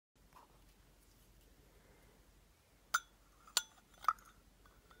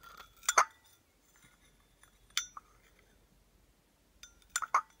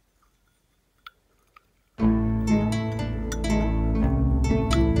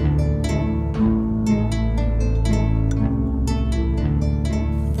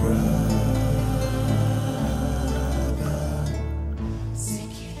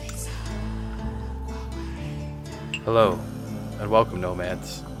welcome,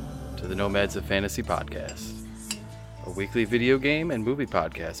 nomads, to the Nomads of Fantasy podcast, a weekly video game and movie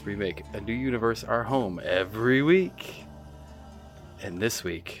podcast where we make a new universe our home every week. And this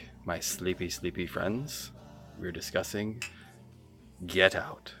week, my sleepy friends, we're discussing Get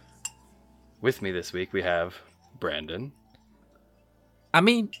Out. With me this week, we have Brandon. I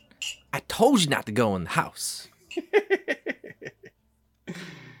mean, I told you not to go in the house.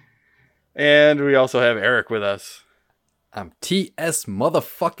 And we also have Eric with us. I'm TS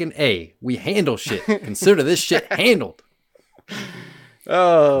motherfucking A. We handle shit. Consider this shit handled.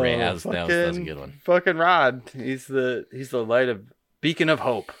 Oh, That was a good one. Fucking Rod. He's the light of beacon of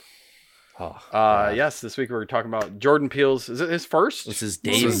hope. Yes, this week we're talking about Jordan Peele's. Is it his first? This is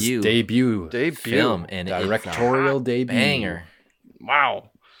debut. Debut Film and directorial debut. Banger.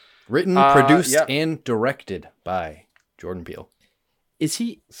 Wow. Written, produced, and directed by Jordan Peele. Is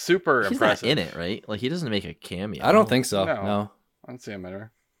he super impressive? Not in it, right? Like he doesn't make a cameo. I don't think so. No. I don't see him in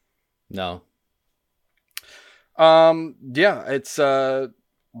there. No. Yeah, it's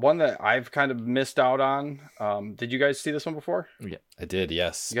one that I've kind of missed out on. Did you guys see this one before? Yeah, I did.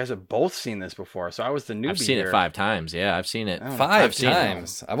 Yes. You guys have both seen this before, so I was the newbie. I've seen it 5 times. Yeah, I've seen it 5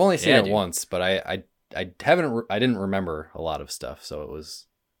 times. I've only seen it dude. once, but I didn't remember a lot of stuff, so it was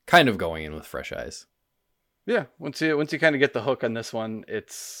kind of going in with fresh eyes. Yeah, once you kind of get the hook on this one,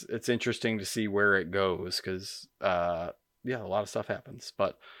 it's interesting to see where it goes because a lot of stuff happens.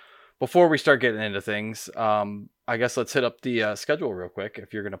 But before we start getting into things, I guess let's hit up the schedule real quick.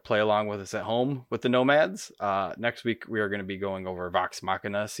 If you're going to play along with us at home with the Nomads, next week we are going to be going over Vox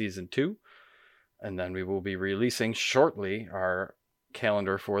Machina Season 2, and then we will be releasing shortly our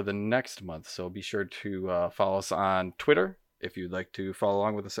calendar for the next month. So be sure to follow us on Twitter if you'd like to follow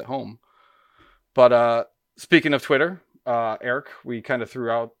along with us at home. But speaking of Twitter, Eric, we kind of threw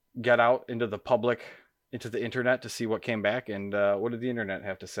out Get Out into the public, into the internet to see what came back. And what did the internet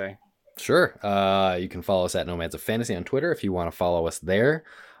have to say? Sure. You can follow us at Nomads of Fantasy on Twitter if you want to follow us there.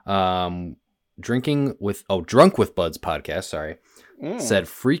 Drunk with Buds podcast, said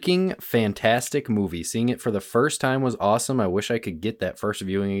freaking fantastic movie. Seeing it for the first time was awesome. I wish I could get that first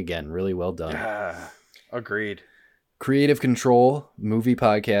viewing again. Really well done. Yeah, agreed. Creative Control movie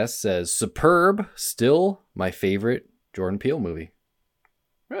podcast says superb, still my favorite Jordan Peele movie.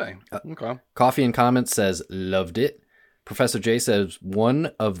 Really? Okay. Coffee and Comments says loved it. Professor J says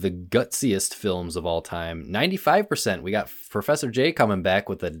one of the gutsiest films of all time. 95%. We got Professor J coming back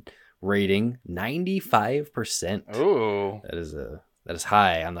with a rating 95%. Ooh. That is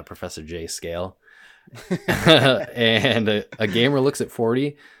high on the Professor J scale. And a gamer looks at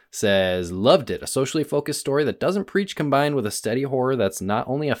 40. Says, loved it. A socially focused story that doesn't preach combined with a steady horror that's not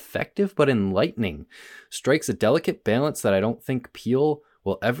only effective but enlightening. Strikes a delicate balance that I don't think Peele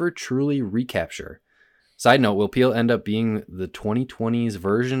will ever truly recapture. Side note, will Peele end up being the 2020s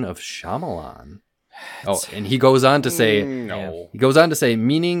version of Shyamalan? Oh, and he goes on to say, no. He goes on to say,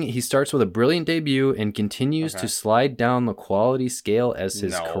 meaning he starts with a brilliant debut and continues to slide down the quality scale as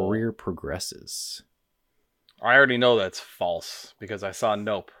his career progresses. I already know that's false because I saw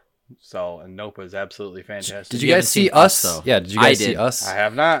Nope. And Nope was absolutely fantastic. Did you guys see Us? Though. Yeah, did you guys see Us? I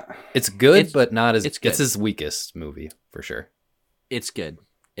have not. It's good, but not as... It's his weakest movie, for sure. It's good.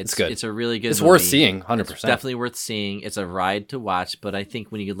 It's good. It's a really good It's movie. Worth seeing, 100%. It's definitely worth seeing. It's a ride to watch, but I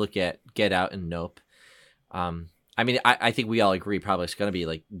think when you look at Get Out and Nope, I think we all agree probably it's going to be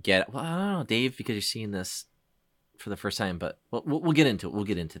like Well, I don't know, Dave, because you're seeing this for the first time, but we'll get into it. We'll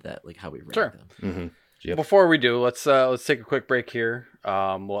get into that, like how we rank them. Mm-hmm. Yep. Before we do, let's take a quick break here.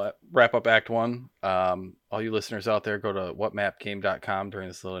 We'll wrap up Act 1. All you listeners out there, go to whatmapgame.com during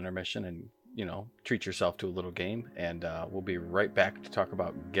this little intermission and, treat yourself to a little game. And we'll be right back to talk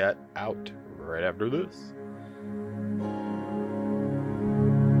about Get Out right after this.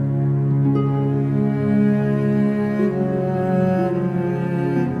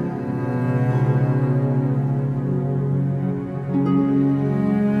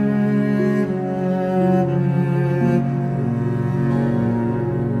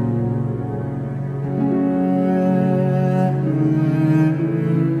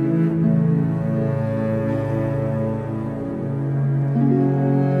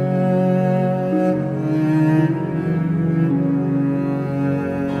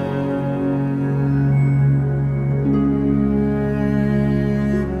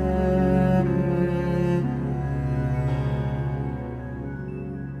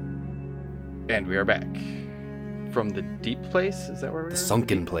 And we are back from the deep place. Is that where we are? The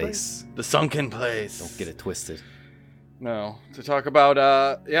sunken place. The sunken place. Don't get it twisted. No, to talk about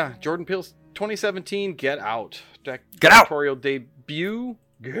Jordan Peele's 2017 Get Out. Get Out! Directorial debut.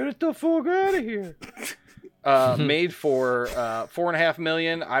 Get it the fuck out of here. Made for $4.5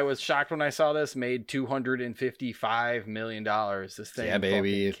 million. I was shocked when I saw this. Made $255 million. This thing, yeah,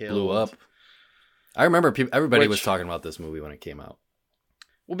 baby, it blew killed. up. I remember everybody was talking about this movie when it came out.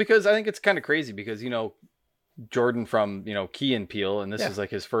 Well, because I think it's kind of crazy because, Jordan from, Key and Peele, and this is like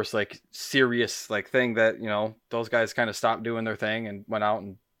his first like serious like thing that, those guys kind of stopped doing their thing and went out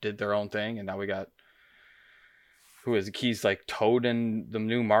and did their own thing. And now we got Key's like Toad in the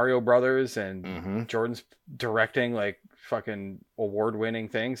new Mario Brothers, and Jordan's directing like fucking award-winning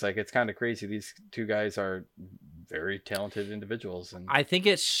things. Like, it's kind of crazy. These two guys are very talented individuals, and I think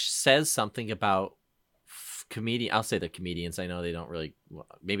it says something about I'll say the comedians. I know they don't really.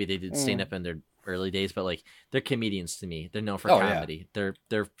 Maybe they did stand up in their early days, but like, they're comedians to me. They're known for comedy. Yeah.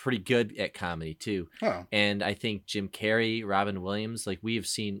 They're pretty good at comedy too. Oh. And I think Jim Carrey, Robin Williams, like, we have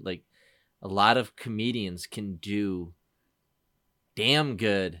seen like a lot of comedians can do damn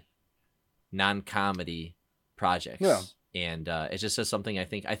good non-comedy projects. Yeah. And it just says something. I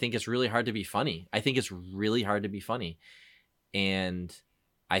think it's really hard to be funny. And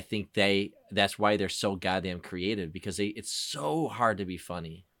I think that's why they're so goddamn creative, because it's so hard to be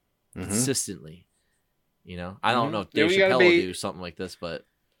funny consistently. I don't know if Dave Chappelle will do something like this, but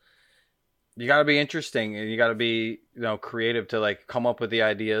you got to be interesting, and you got to be, creative to like come up with the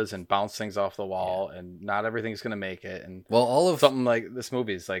ideas and bounce things off the wall, and not everything's going to make it. And something like this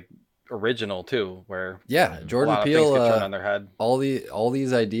movie is like original too, where Jordan Peele turn on their head. All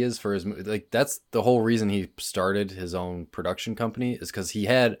these ideas for his movie, like, that's the whole reason he started his own production company, is because he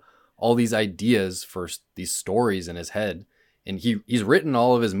had all these ideas for these stories in his head, and he's written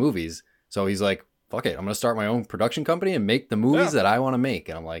all of his movies, so he's like, fuck it, I'm gonna start my own production company and make the movies that I want to make.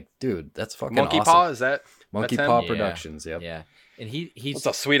 And I'm like, dude, that's fucking Monkey awesome. Paw, is that Monkey Paw Productions? Yep. Yeah, and he's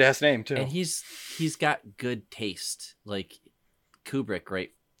that's a sweet ass name too. And he's got good taste, like Kubrick,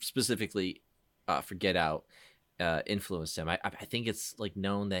 right? Specifically, for Get Out, influenced him. I think it's like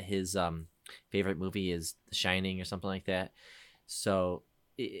known that his favorite movie is The Shining or something like that. So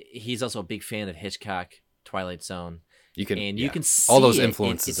he's also a big fan of Hitchcock, Twilight Zone. You can see all those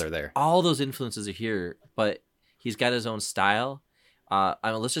influences are there. All those influences are here, but he's got his own style.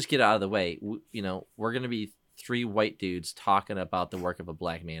 Let's just get it out of the way. We're gonna be three white dudes talking about the work of a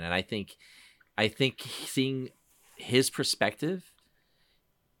black man, and I think seeing his perspective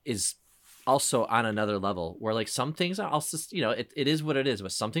is also on another level, where like some things are also, it is what it is,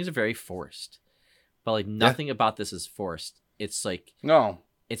 but some things are very forced. But like nothing about this is forced. It's like, no.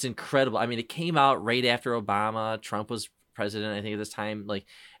 It's incredible. I mean, it came out right after Obama. Trump was president, I think, at this time. Like,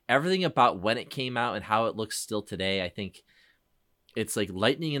 everything about when it came out and how it looks still today, I think it's like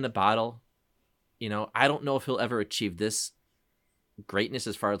lightning in the bottle. I don't know if he'll ever achieve this greatness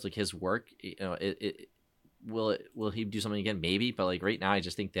as far as like his work. Will he do something again? Maybe. But like right now, I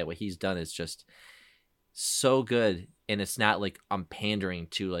just think that what he's done is just so good. And it's not like I'm pandering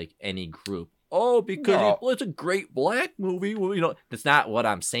to like any group. Oh, because it's a great black movie. Well, that's not what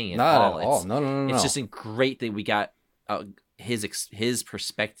I'm saying. Not at all. No. It's just great that we got his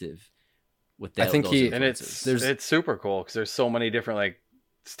perspective with that. I think it's super cool because there's so many different like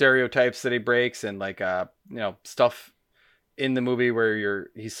stereotypes that he breaks, and like stuff in the movie where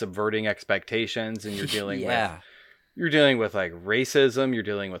he's subverting expectations, and you're dealing with like racism, you're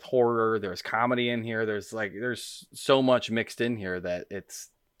dealing with horror. There's comedy in here. There's so much mixed in here that it's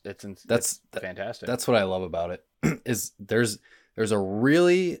fantastic. That's what I love about it. Is there's a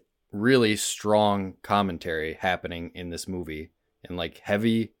really, really strong commentary happening in this movie, and like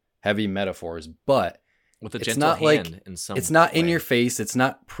heavy metaphors, but with a gentle hand in some it's not way. In your face, it's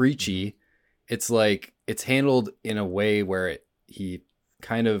not preachy. It's like it's handled in a way where he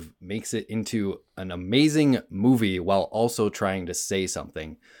kind of makes it into an amazing movie while also trying to say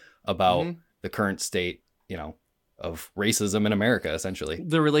something about the current state, of racism in America, essentially.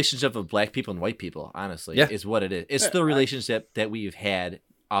 The relationship of black people and white people, honestly, is what it is. It's the relationship that we've had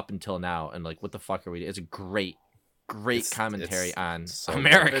up until now, and like, what the fuck are we doing? It's a great commentary on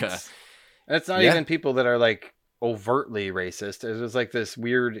America. It's not even people that are like overtly racist. It's like this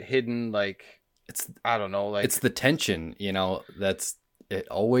weird hidden, like, I don't know, like, it's the tension, that's it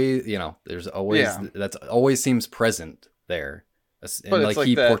always, there's always that's always seems present there. And but like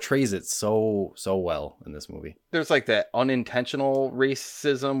he portrays it so well in this movie. There's like that unintentional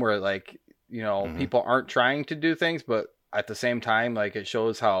racism where like, people aren't trying to do things, but at the same time, like, it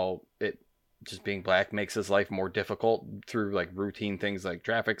shows how it just being black makes his life more difficult through like routine things like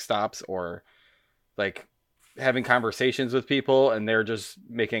traffic stops, or like having conversations with people and they're just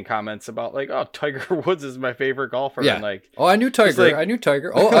making comments about like, oh, Tiger Woods is my favorite golfer. Yeah. And like, oh, I knew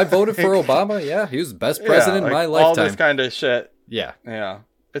Tiger. Oh, I voted for Obama. Yeah, he was the best president in my lifetime. All this kind of shit. Yeah. Yeah.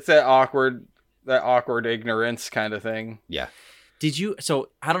 It's that awkward that awkward ignorance kind of thing. Yeah. Did you? So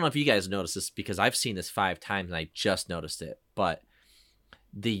I don't know if you guys noticed this because I've seen this 5 times and I just noticed it. But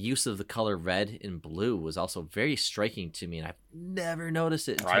the use of the color red and blue was also very striking to me, and I've never noticed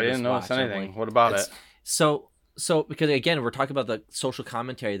it. I didn't notice anything. Like, what about it? So because again, we're talking about the social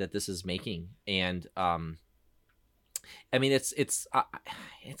commentary that this is making, and I mean, it's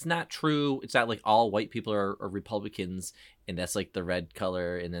not true. It's not like all white people are Republicans, and that's like the red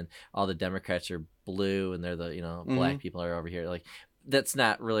color, and then all the Democrats are blue, and they're the black people are over here. Like, that's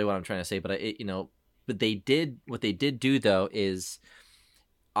not really what I'm trying to say. But but what they did do though is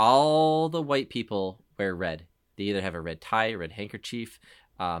all the white people wear red. They either have a red tie, a red handkerchief,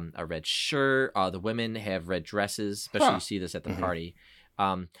 a red shirt. The women have red dresses, especially you see this at the party.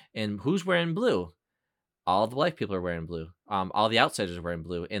 And who's wearing blue? All the black people are wearing blue. All the outsiders are wearing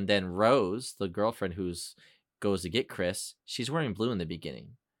blue. And then Rose, the girlfriend goes to get Chris, she's wearing blue in the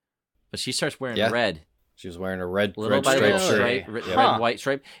beginning. But she starts wearing red. She was wearing a red striped shirt. Red and white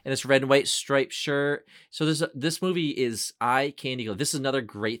stripe. And it's red and white striped shirt. So this movie is eye candy. This is another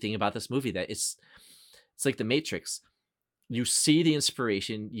great thing about this movie, that it's like The Matrix. You see the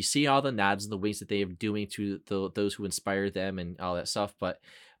inspiration. You see all the nods and the winks that they are doing to those who inspired them and all that stuff. But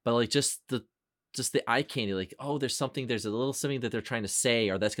like just the eye candy, like, oh, there's a little something that they're trying to say,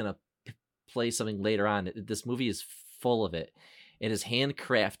 or that's going to play something later on. This movie is full of it. It is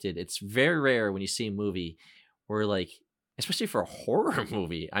handcrafted. It's very rare when you see a movie where, like, especially for a horror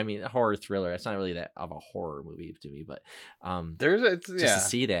movie. I mean, a horror thriller. It's not really that of a horror movie to me, but just to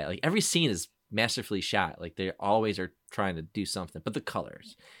see that, like, every scene is masterfully shot. Like, they always are trying to do something. But the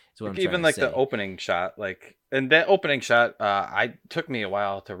colors is what I'm even like the opening shot, like, and that opening shot, I took me a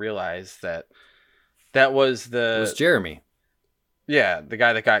while to realize that was it was Jeremy. Yeah, the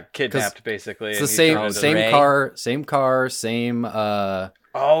guy that got kidnapped, basically. It's the same car, same.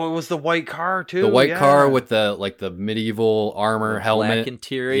 Oh, it was the white car too. The white car with the medieval armor helmet, black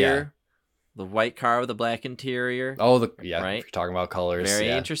interior. The white car with the black interior. Oh, right. If you're talking about colors. Very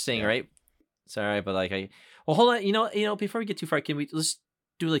interesting, right? Sorry, but like hold on. You know, before we get too far, can we let's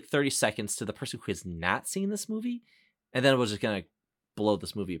do like 30 seconds to the person who has not seen this movie, and then we're just gonna blow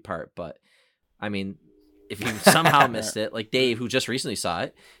this movie apart. But I mean, if you somehow missed it, like Dave, who just recently saw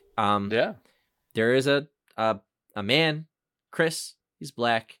it, there is a man, Chris. He's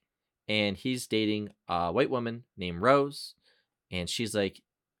black, and he's dating a white woman named Rose, and she's like,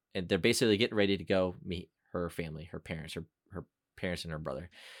 and they're basically getting ready to go meet her family, her parents and her brother,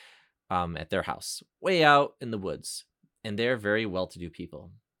 at their house, way out in the woods, and they're very well-to-do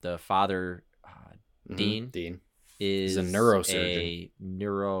people. The father, Dean, is a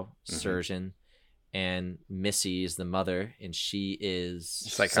neurosurgeon. And Missy is the mother, and she is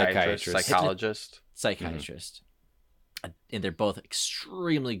psychologist. And they're both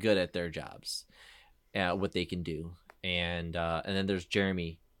extremely good at their jobs, what they can do. And then there's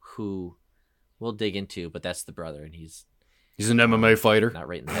Jeremy, who we'll dig into, but that's the brother, and he's an MMA fighter. Not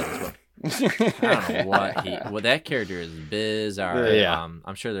right in the head as well. I don't know what that character is bizarre. Yeah.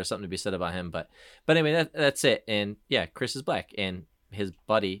 I'm sure there's something to be said about him, but anyway, that's it. And yeah, Chris is black, and his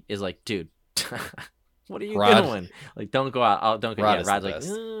buddy is like, dude, what are you doing? Like, don't go out. Don't go. Yeah, Rod's like,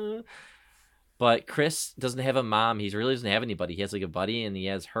 but Chris doesn't have a mom. He really doesn't have anybody. He has like a buddy, and he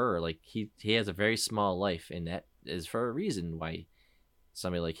has her. Like, he has a very small life, and that is for a reason why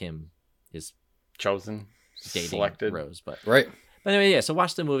somebody like him is chosen, dating selected Rose. But right. But anyway, yeah. So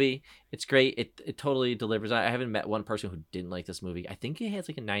watch the movie. It's great. It totally delivers. I haven't met one person who didn't like this movie. I think it has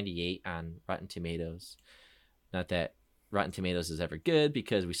like a 98 on Rotten Tomatoes. Not that Rotten Tomatoes is ever good,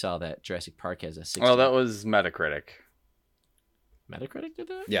 because we saw that Jurassic Park has a 60. Well, that was Metacritic. Metacritic did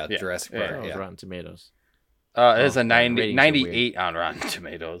that? Yeah. Jurassic Park. It was Rotten Tomatoes. It has a 98 on Rotten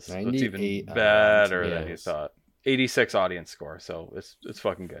Tomatoes. So it's even better than you thought. 86 audience score, so it's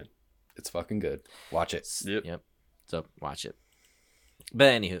fucking good. It's fucking good. Watch it. Yep. So watch it.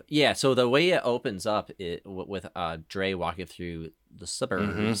 But anywho, yeah. So the way it opens up with Dre walking through the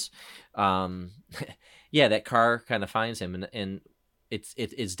suburbs, yeah, that car kind of finds him, and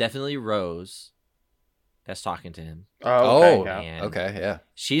it's definitely Rose that's talking to him. Oh, okay, yeah.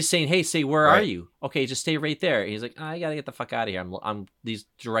 She's saying, "Hey, say, where are you? Okay, just stay right there." And he's like, "I gotta get the fuck out of here. I'm these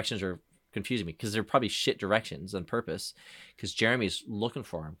directions are confusing me, because they're probably shit directions on purpose, because Jeremy's looking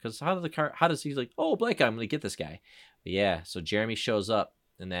for him. Because how does he's like, oh, black guy, I'm gonna get this guy." But yeah, so Jeremy shows up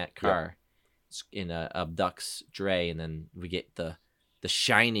in that car, abducts Dre, and then we get the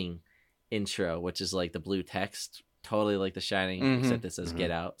Shining intro, which is like the blue text, totally like The Shining, except it says "Get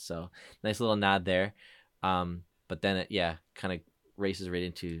Out." So nice little nod there. But then it kind of races right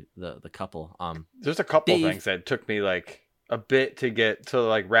into the couple. There's a couple things that took me like a bit to get to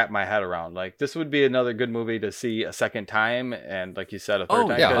like wrap my head around. Like this would be another good movie to see a second time, and like you said, a third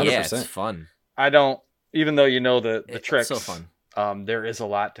time. yeah, 100%. 100%. It's fun. I don't, even though you know the It's tricks. so fun. There is a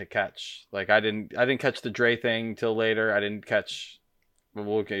lot to catch. Like I didn't catch the Dre thing till later. I didn't catch.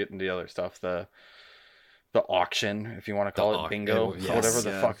 We'll get into the other stuff. The auction, if you want to call it bingo, yes, whatever the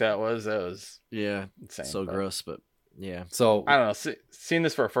yeah. fuck that was. That was Yeah, insane. so but gross, but yeah. So I don't know. Seeing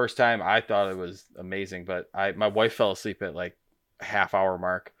this for a first time, I thought it was amazing, but my wife fell asleep at like a half hour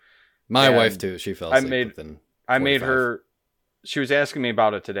mark. my and wife too. She fell asleep within. I made 45. her. She was asking me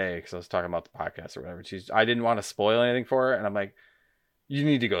about it today because I was talking about the podcast or whatever. I didn't want to spoil anything for her, and I'm like, you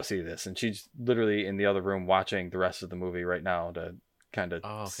need to go see this. And she's literally in the other room watching the rest of the movie right now to kind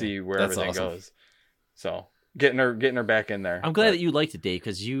of see where That's everything awesome. goes. So getting her back in there. I'm glad that you liked it, Dave,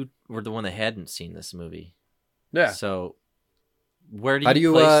 because you were the one that hadn't seen this movie. Yeah. So where do you? How do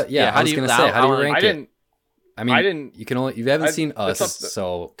you? Place, Yeah, I was gonna say, how do you rank it? I mean, you can only you haven't seen Us,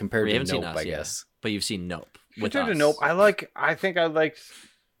 so compared We to haven't seen Nope, us, I guess. But you've seen Nope. Compared to Nope, I think I liked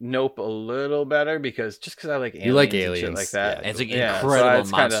Nope a little better because I like aliens. You like and shit aliens, like that. yeah. It's an so incredible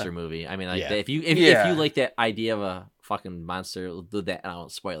it's monster kinda, movie. I mean, like Yeah. if you like that idea of a fucking monster, do that. I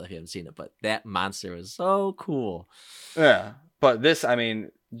won't spoil it if you haven't seen it, but that monster was so cool. Yeah, but this, I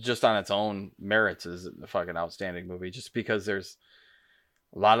mean, just on its own merits, is a fucking outstanding movie. Just because there's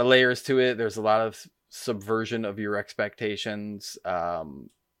a lot of layers to it. There's a lot of subversion of your expectations.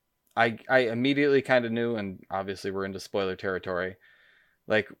 I immediately kind of knew, and obviously we're into spoiler territory.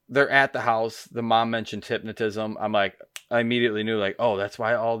 Like they're at the house. The mom mentioned hypnotism. I'm like, I immediately knew, like, oh, that's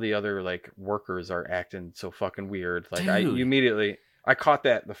why all the other like workers are acting so fucking weird. Like I caught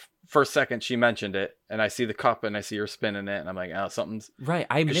that the first second she mentioned it, and I see the cup and I see her spinning it, and I'm like, oh, something's right.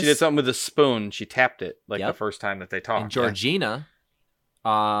 She did something with a spoon. She tapped it like Yep. the first time that they talked. And Georgina,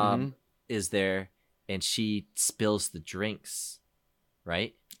 is there, and she spills the drinks,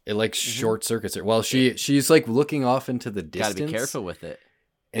 right? It like short circuits her. Well, she's like looking off into the distance. Got to be careful with it.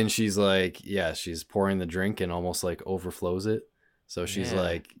 And she's like, she's pouring the drink and almost like overflows it. So she's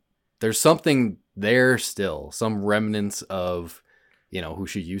like, there's something there still, some remnants of, who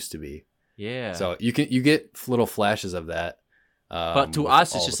she used to be. Yeah. So you get little flashes of that. But to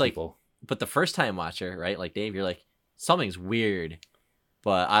us, it's just like, but the first time watcher, right? Like Dave, you're like, something's weird,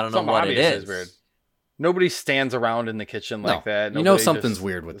 but I don't know what it is. Weird. Nobody stands around in the kitchen like that. Nobody something's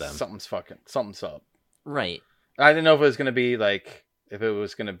weird with them. Something's up. Right. I didn't know if it was going to be like,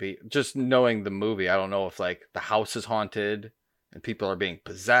 just knowing the movie. I don't know if like the house is haunted and people are being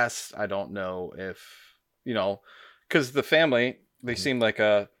possessed. I don't know if, because the family, they seem like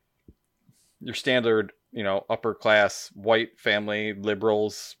your standard, upper class white family,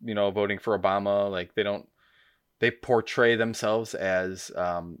 liberals, voting for Obama. Like they portray themselves as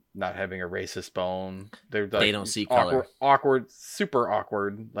not having a racist bone. They don't see color. Awkward, super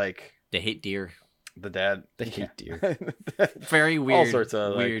awkward. Like they hate deer. The dad, they hate deer. Very weird. All sorts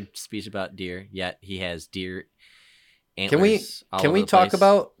of weird speech about deer. Yet he has deer antlers. Can we talk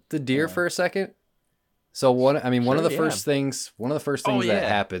about the deer for a second? So one of the first things that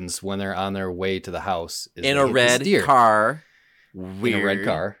happens when they're on their way to the house is in a red car. Weird. In a red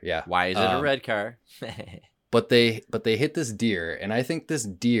car, yeah. Why is it a red car? But they hit this deer, and I think this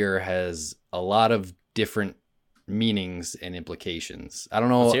deer has a lot of different meanings and implications. I don't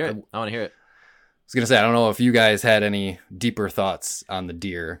know. Let's hear it. I want to hear it. I was gonna say, I don't know if you guys had any deeper thoughts on the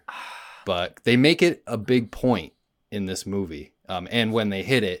deer, but they make it a big point in this movie. And when they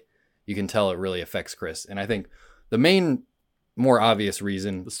hit it, you can tell it really affects Chris. And I think the main, more obvious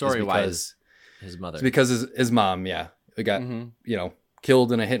reason, the story is because his mother, it's because his mom, got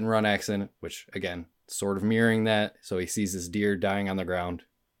killed in a hit and run accident, which again, sort of mirroring that. So he sees this deer dying on the ground,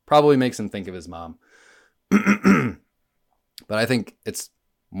 probably makes him think of his mom. But I think it's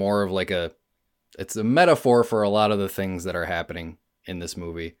more of like it's a metaphor for a lot of the things that are happening in this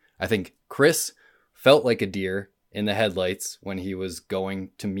movie. I think Chris felt like a deer in the headlights when he was going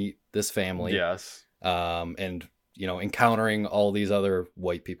to meet this family. Yes. And, encountering all these other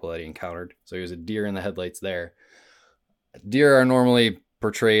white people that he encountered. So he was a deer in the headlights there. Deer are normally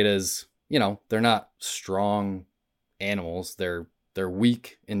portrayed as, they're not strong animals. They're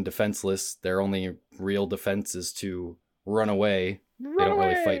weak and defenseless. Their only real defense is to run away. They don't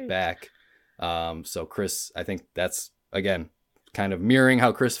really fight back. So Chris, I think that's, again, kind of mirroring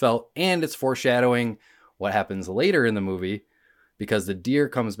how Chris felt, and it's foreshadowing what happens later in the movie because the deer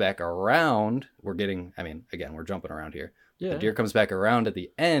comes back around. We're jumping around here. Yeah. The deer comes back around at the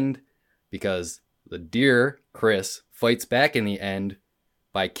end because the deer, Chris, fights back in the end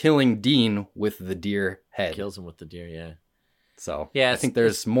by killing Dean with the deer head. Kills him with the deer, yeah. So yeah, I think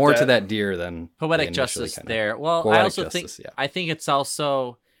there's more to that deer than poetic justice there. Well, I also think I think it's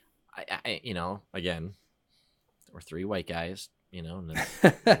also, again, we're three white guys, and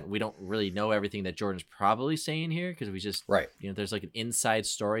we don't really know everything that Jordan's probably saying here because we just there's like an inside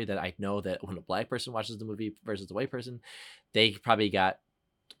story that I know that when a black person watches the movie versus the white person, they probably got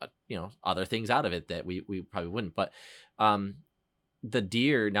other things out of it that we probably wouldn't. But the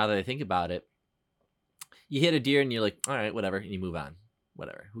deer, now that I think about it, you hit a deer and you're like, all right, whatever, and you move on,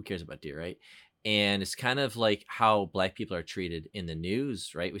 whatever. Who cares about deer, right? And it's kind of like how black people are treated in the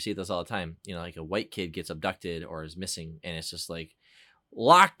news, right? We see this all the time. Like a white kid gets abducted or is missing, and it's just like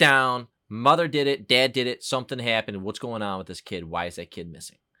lockdown. Mother did it, dad did it, something happened. What's going on with this kid? Why is that kid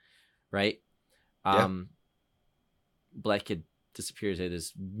missing? Right? Black kid disappears. It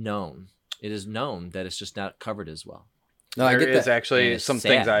is known. It is known that it's just not covered as well. No, I get that. Actually some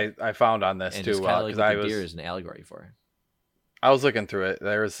sad. Things I found on this and too. Because the deer is an allegory for it. I was looking through it.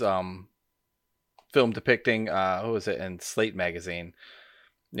 There's film depicting who was it in Slate magazine.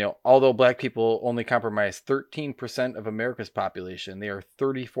 Although black people only comprise 13% of America's population, they are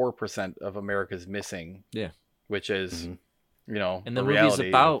 34% of America's missing. Yeah, which is and the movie's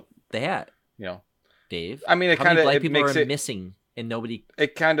about that. Dave. I mean, it kind of black people makes it missing, and nobody.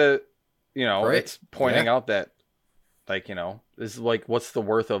 It kind of, it's pointing out that, like, this is like, what's the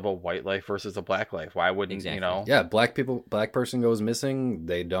worth of a white life versus a black life? Why wouldn't Yeah, black person goes missing.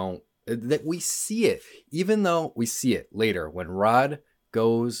 They don't. That we see it, even though we see it later when Rod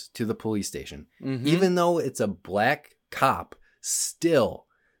goes to the police station. Even though it's a black cop, still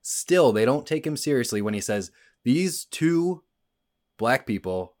they don't take him seriously when he says these two black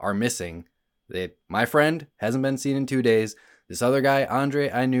people are missing. My friend hasn't been seen in 2 days. This other guy, Andre,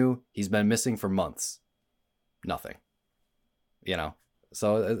 I knew, he's been missing for months. Nothing.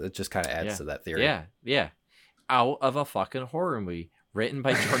 So it just kind of adds to that theory. Yeah. Out of a fucking horror movie written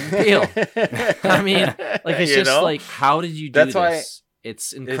by Jordan Peele. I mean, like, it's just like, how did you do this? Why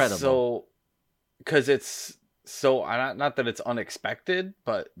it's incredible. Because it's so, not that it's unexpected,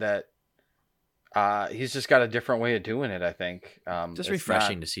 but that he's just got a different way of doing it, I think. Just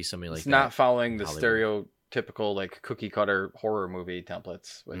refreshing to see somebody like that. It's not following the stereotypical, like, cookie cutter horror movie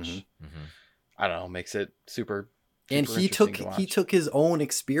templates, which I don't know, makes it super. And he took his own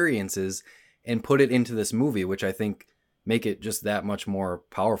experiences and put it into this movie, which I think make it just that much more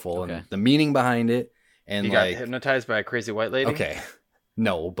powerful and the meaning behind it. And you got hypnotized by a crazy white lady. Okay,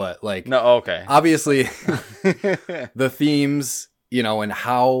 no, but like okay, obviously the themes, and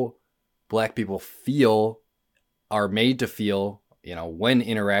how black people are made to feel, when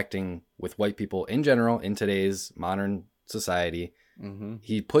interacting with white people in general in today's modern society.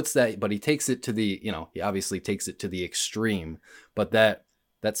 He puts that, but he takes it to the, he obviously takes it to the extreme, but that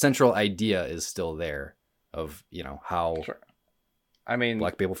central idea is still there of, how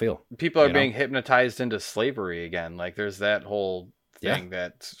black people feel. People are being hypnotized into slavery again. Like, there's that whole thing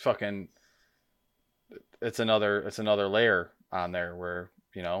that's fucking, it's another layer on there where,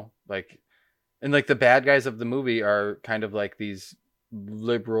 like, and like the bad guys of the movie are kind of like these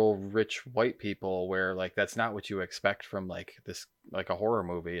liberal rich white people where, like, that's not what you expect from like this, like a horror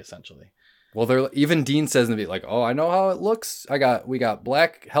movie essentially. Well, even Dean says in the like, oh, I know how it looks. We got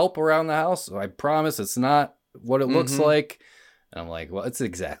black help around the house. So I promise it's not what it looks like. And I'm like, well, it's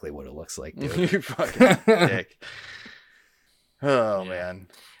exactly what it looks like, dude. You fucking dick. Oh man.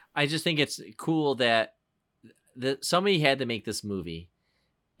 I just think it's cool that somebody had to make this movie,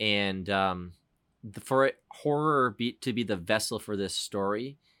 and for horror to be the vessel for this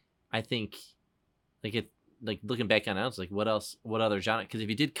story, I think, like looking back on it, it's like, what other genre? Because if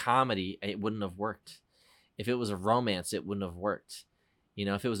you did comedy, it wouldn't have worked. If it was a romance, it wouldn't have worked.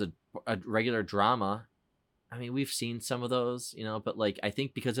 If it was a regular drama, I mean, we've seen some of those, but like, I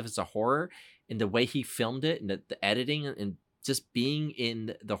think because if it's a horror and the way he filmed it and the editing and just being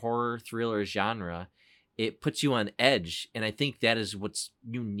in the horror thriller genre, it puts you on edge. And I think that is what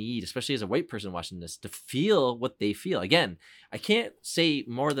you need, especially as a white person watching this, to feel what they feel. Again, I can't say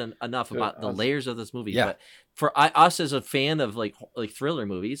more than enough about the layers of this movie, but for us as a fan of like thriller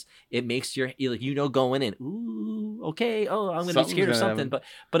movies, it makes you going in, ooh, okay, oh, I'm gonna be scared of something,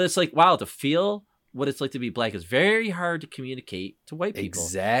 but it's like, wow, to feel what it's like to be black is very hard to communicate to white people.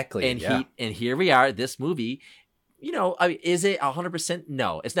 Exactly. And here we are, this movie. I mean, is it 100%?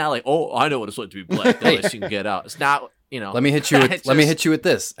 No, it's not like, oh, I know what it's like to be black. The least you can get out. It's not, Let me hit you with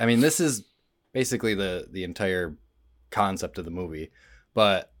this. I mean, this is basically the entire concept of the movie,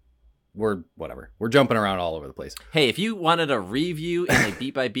 but we're jumping around all over the place. Hey, if you wanted a review and like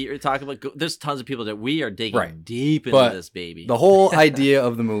beat by beat or talk about, there's tons of people that we are digging deep into this baby. The whole idea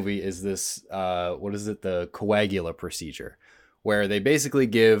of the movie is this, what is it? The coagula procedure, where they basically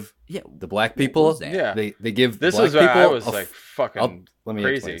give the black people. What was that? Yeah. They give This black is where people I was like fucking let me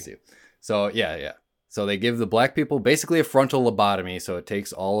crazy. explain this to you. So yeah. So they give the black people basically a frontal lobotomy. So it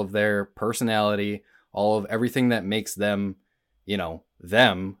takes all of their personality, all of everything that makes them,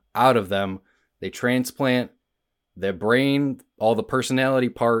 them out of them. They transplant their brain, all the personality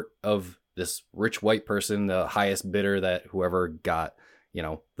part of this rich white person, the highest bidder that whoever got,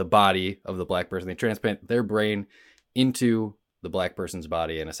 the body of the black person. They transplant their brain into the black person's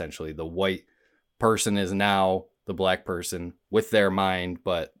body, and essentially the white person is now the black person with their mind,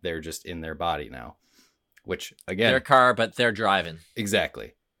 but they're just in their body now. Which again, their car, but they're driving.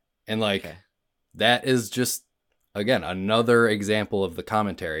 Exactly. And that is just, again, another example of the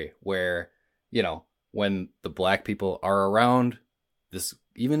commentary where, when the black people are around, this,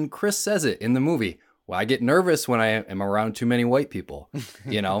 even Chris says it in the movie. Well, I get nervous when I am around too many white people,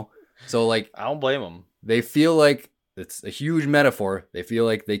 So I don't blame them. They feel like it's a huge metaphor. They feel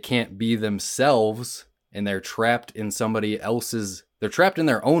like they can't be themselves and they're trapped in they're trapped in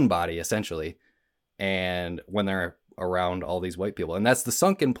their own body, essentially. And when they're around all these white people, and that's the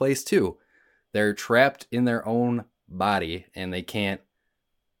sunken place too. They're trapped in their own body and they can't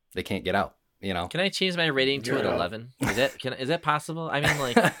get out. Can I change my rating to an 11? Is that possible? I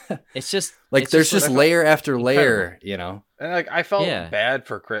mean, it's just there's just layer after layer, And I felt bad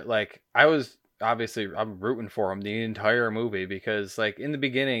for Chris. I'm rooting for him the entire movie because in the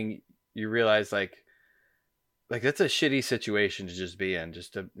beginning you realize that's a shitty situation to just be in,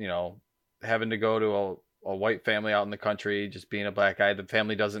 just to having to go to a white family out in the country, just being a black guy. The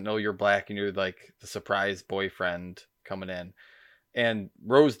family doesn't know you're black and you're the surprise boyfriend coming in. And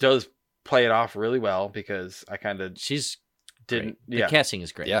Rose does play it off really well because she's didn't. Great. The casting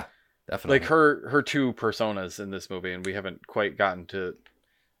is great. Yeah, definitely. Her two personas in this movie, and we haven't quite gotten to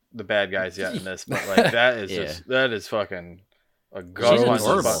the bad guys yet in this, but that is that is fucking a gut. She's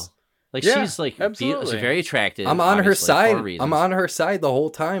adorable. She's absolutely. She's very attractive. I'm on her side. I'm on her side the whole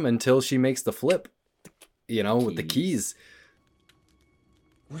time until she makes the flip, with the keys.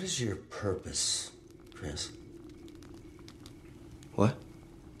 What is your purpose, Chris? What?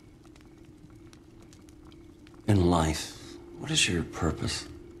 In life, what is your purpose?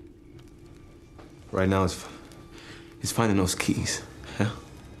 Right now, it's finding those keys. Yeah.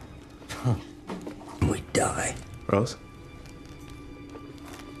 We die. Rose?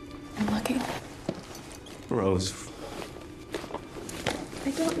 I'm looking. Rose.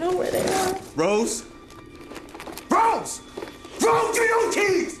 I don't know where they are. Rose? Rose! Rose, give me those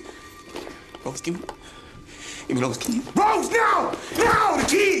keys! Rose, give me those keys. Rose, now! Now, the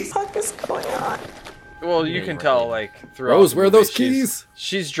keys! What is going on? Well, you can tell, throughout Rose, where are those movie, keys?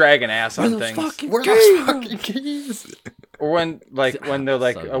 She's dragging ass on things. Where are those fucking keys? Or when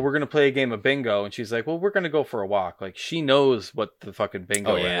they're oh, we're gonna play a game of bingo, and she's like, well, we're gonna go for a walk. She knows what the fucking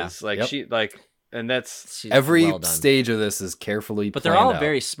bingo is. And that's every stage of this is carefully. But they're all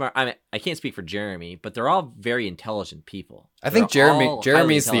very smart. I mean, I can't speak for Jeremy, but they're all very intelligent people. I think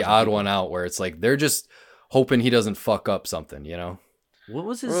Jeremy's the odd one out, where it's they're just hoping he doesn't fuck up something. What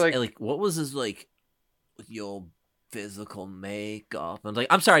was his what was his with your physical makeup?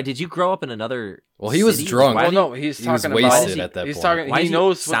 I'm sorry. Did you grow up in another? Well, he was drunk. Well, no, he's talking was wasted about. At that he's point. talking. Why he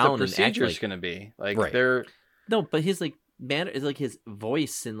knows what the sound procedure is going to be. Right. They're no, but his manner is his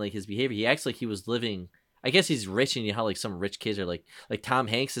voice and his behavior. He acts like he was living. I guess he's rich, and how some rich kids are like Tom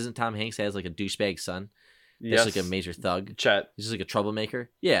Hanks. Isn't Tom Hanks has a douchebag son? Yes. That's a major thug. Chet. He's just a troublemaker.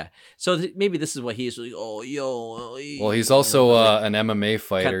 Yeah. So maybe this is what he's Well, he's also an MMA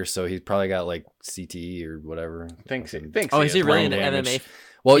fighter, so he's probably got CTE or whatever. Thinks. Oh, is he really an MMA?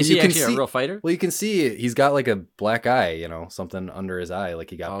 Well, is you he can actually see a real fighter? Well, you can see he's got a black eye, something under his eye,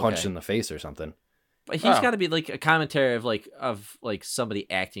 he got punched in the face or something. But he's got to be a commentary of somebody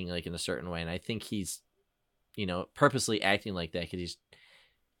acting in a certain way, and I think he's, purposely acting like that because he's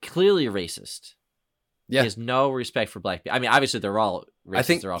clearly racist. Yeah. He has no respect for black people. I mean, obviously they're all racist. I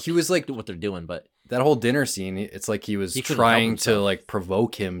think they're all he was what they're doing, but that whole dinner scene, it's he was trying to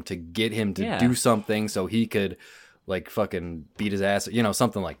provoke him to get him to do something so he could fucking beat his ass,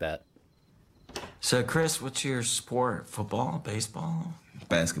 something like that. So, Chris, what's your sport? Football, baseball?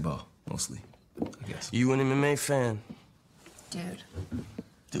 Basketball, mostly, I guess. You an MMA fan?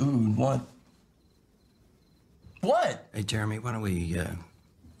 Dude, what? What? Hey, Jeremy, why don't we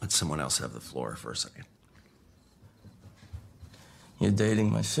let someone else have the floor for a second? You're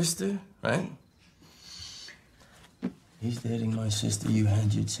dating my sister, right? He's dating my sister. You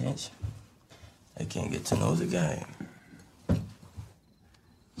had your chance. I can't get to know the guy.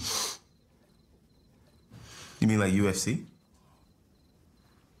 You mean UFC?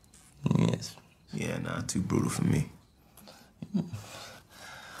 Yes. Yeah, nah, too brutal for me. You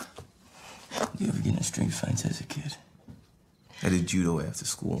ever get in street fights as a kid? I did judo after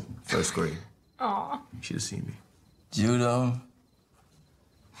school, first grade. Aw. You should have seen me. Judo?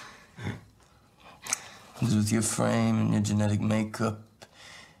 Because with your frame and your genetic makeup,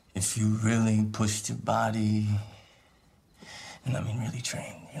 if you really pushed your body, and I mean really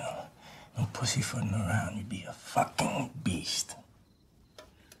trained, you know, no pussyfooting around, you'd be a fucking beast.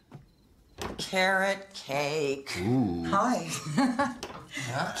 Carrot cake. Ooh. Hi.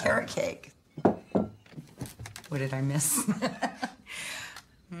 Carrot cake. What did I miss?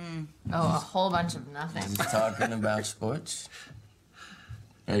 Oh, a whole bunch of nothing. Talking about sports?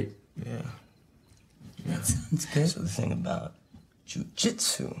 Hey. Yeah. That sounds good. So the thing about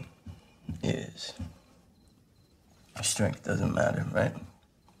jiu-jitsu is your strength doesn't matter, right?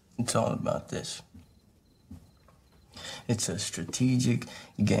 It's all about this. It's a strategic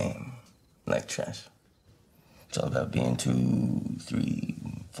game, like chess. It's all about being 2, 3,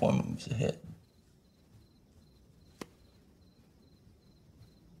 4 moves ahead.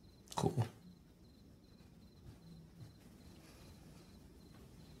 Cool.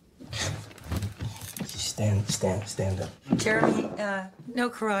 Stand up. Jeremy, no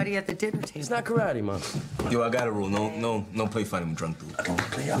karate at the dinner table. It's not karate, Mom. Yo, I got a rule. No play fighting with drunk dudes.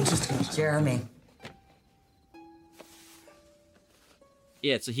 I'm just Jeremy.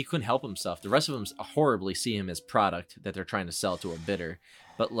 Yeah, so he couldn't help himself. The rest of them horribly see him as product that they're trying to sell to a bidder.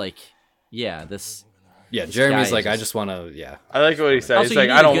 But like, yeah, this. Yeah, this Jeremy's guy like, I is- just want to, yeah. I like what he said. Also, He's you like,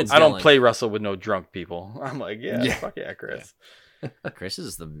 need I a good don't villain. play wrestle with no drunk people. I'm like, yeah. Fuck yeah, Chris. Chris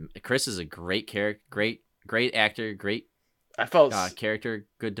is a great character, great actor, great I felt character,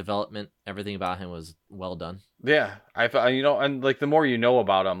 good development. Everything about him was well done. yeah. I felt, you know, and like the more you know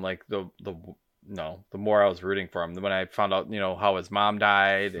about him, like the more I was rooting for him. When I found out, you know, how his mom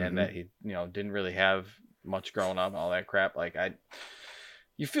died and that he, you know, didn't really have much growing up and all that crap. Like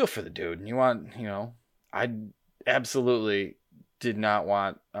you feel for the dude, and you want, you know, I absolutely did not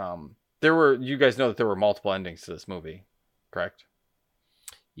want. You guys know that there were multiple endings to this movie, correct?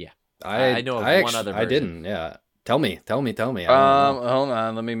 I know of one other I version. didn't, yeah. Tell me. I don't know. Hold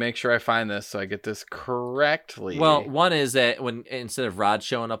on. Let me make sure I find this so I get this correctly. Well, one is that when instead of Rod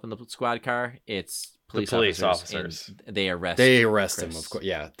showing up in the squad car, it's police officers. And they arrest him, Chris. of course.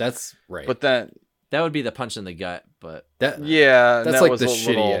 Yeah, that's right. but then That would be the punch in the gut, but that, yeah, that's that like was the a shitty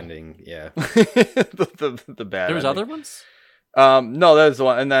little... ending. Yeah. the bad. there was ending. other ones? No, that was the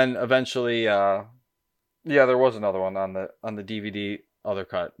one. And then eventually, yeah, there was another one on the DVD other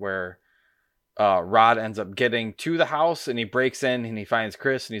cut where Rod ends up getting to the house and he breaks in and he finds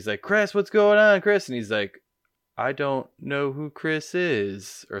Chris and he's like, Chris, what's going on, Chris? And he's like, I don't know who Chris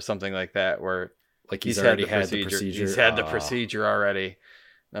is, or something like that, where Like he's already had the procedure. He's had the procedure already.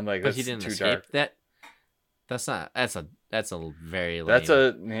 And I'm like, But that's he didn't too escape dark. That's a very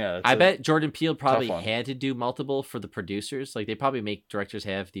lame. I bet Jordan Peele probably one. had to do multiple for the producers. Like they probably make directors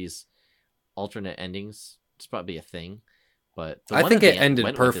have these alternate endings. It's probably a thing. But the I one think at the it end ended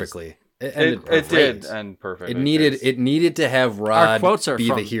went with perfectly. It did end perfect. It needed to have Rod quotes are be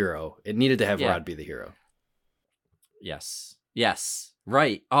from- the hero. It needed to have Yeah. Rod be the hero. Yes.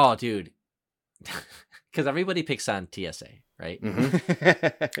 Right. Oh, dude. Because everybody picks on TSA, right?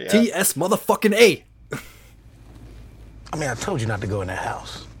 Yeah. TS motherfucking A. I mean, I told you not to go in that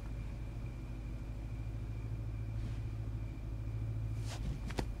house.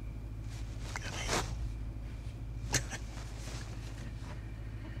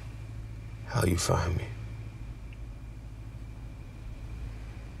 How you find me?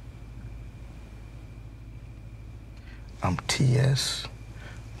 I'm TS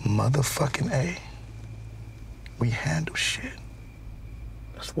motherfucking A. We handle shit.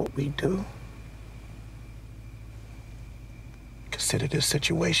 That's what we do. Consider this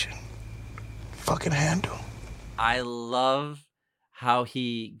situation. Fucking handle. I love how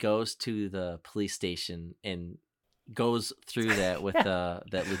he goes to the police station and goes through that with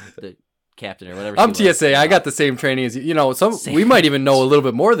the captain or whatever. I'm she was. TSA. I got the same training as you. You know, we might even know a little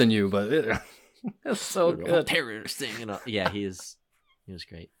bit more than you, but it's so good. Terrorist thing, you know. Yeah, he was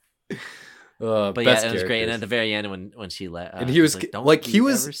great. But But yeah, it was great. And at the very end, when she let, and he was "Don't like, you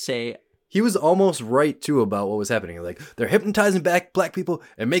ever say." He was almost right too about what was happening. Like they're hypnotizing black people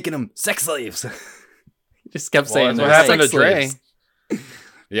and making them sex slaves. He just kept saying that's what they're happened sex to Dre. slaves.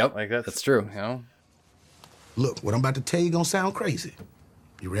 Yep, Like that's true. You know, Look, what I'm about to tell you gonna sound crazy.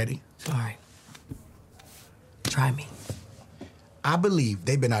 You ready? Sorry. Try me. I believe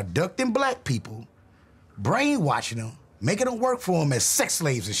they've been abducting black people, brainwashing them, making them work for them as sex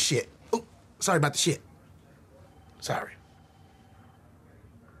slaves and shit. Oh, sorry about the shit. Sorry.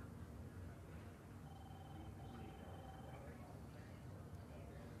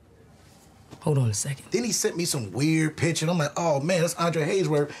 Hold on a second. Then he sent me some weird picture, and I'm like, oh man, that's Andre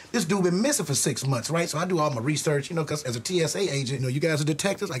Haysworth. This dude been missing for 6 months, right? So I do all my research, because as a TSA agent, you guys are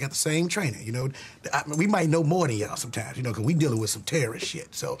detectives, I got the same training, we might know more than y'all sometimes, because we dealing with some terrorist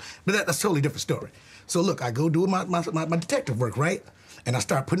shit. So, but that's a totally different story. So look, I go do my detective work, right? And I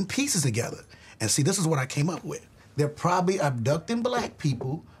start putting pieces together. And see, this is what I came up with. They're probably abducting black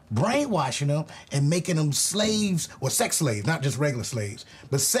people, brainwashing them, and making them slaves, or sex slaves, not just regular slaves,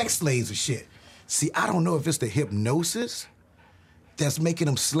 but sex slaves and shit. See, I don't know if it's the hypnosis that's making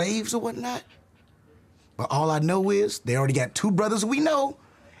them slaves or whatnot, but all I know is they already got 2 brothers we know,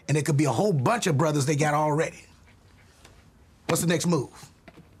 and it could be a whole bunch of brothers they got already. What's the next move?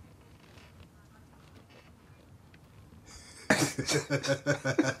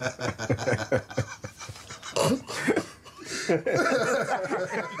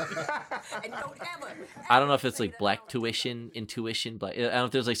 I don't know if it's like black intuition, but I don't know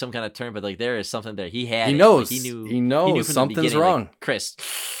if there's like some kind of term, but like there is something there. He had. He knows. Like, he He knew knows from something's the beginning, wrong. Like, Chris,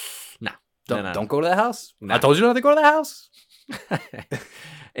 no, Don't go to the house. No. I told you not to go to the house.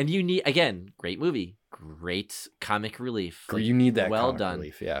 And you need, again, great movie, great comic relief. Like, you need that well comic done.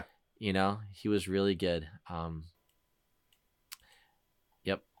 relief, yeah. He was really good.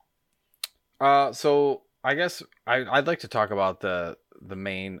 Yep. So I guess I'd like to talk about the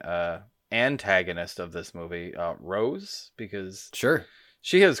main antagonist of this movie, Rose, because Sure.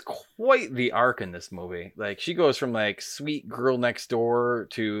 she has quite the arc in this movie. Like, she goes from like sweet girl next door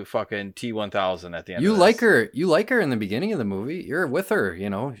to fucking T-1000 at the end. You of like this. her. You like her in the beginning of the movie. You're with her,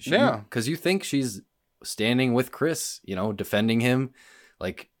 Yeah. Because you think she's standing with Chris, defending him.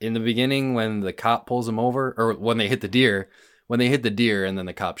 Like in the beginning when the cop pulls him over, or when they hit the deer, and then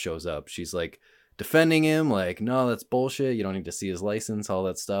the cop shows up, she's like defending him. Like, no, that's bullshit. You don't need to see his license, all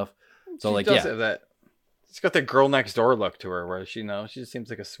that stuff. So She like, does yeah, have that. She's got the girl next door look to her, where she just seems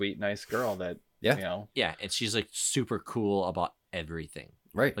like a sweet, nice girl that yeah. Yeah, and she's like super cool about everything.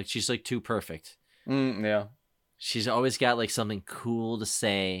 Right. Like she's like too perfect. Yeah. She's always got like something cool to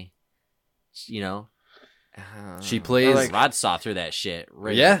say. She plays like Rod saw through that shit.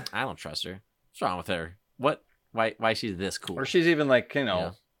 Right? Yeah. I don't trust her. What's wrong with her? What? Why she's this cool? Or she's even like,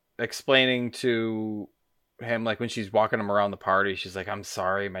 explaining to him, like when she's walking him around the party, she's like, I'm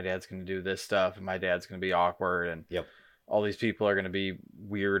sorry, my dad's going to do this stuff, and my dad's going to be awkward, and Yep. all these people are going to be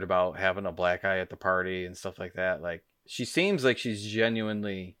weird about having a black guy at the party and stuff like that. Like, she seems like she's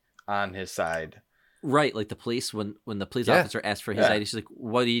genuinely on his side. Right, like the police, when the police Yeah. officer asked for his ID, she's like,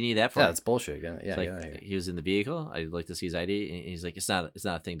 "What do you need that for?" Yeah, it's bullshit. Yeah, It's like, he was in the vehicle. I'd like to see his ID, and he's like, "It's not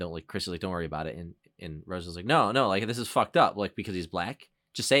a thing. Don't like." Chris is like, "Don't worry about it." And Rose was like, "No, like this is fucked up. Like because he's black,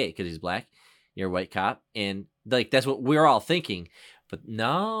 just say it because he's black. You're a white cop, and like that's what we're all thinking." But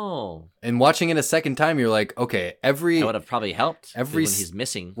no. And watching it a second time, you're like, okay, That would have probably helped. When he's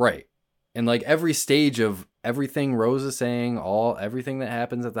missing, right? And like every stage of everything Rose is saying, everything that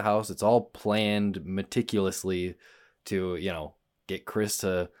happens at the house, it's all planned meticulously to, get Chris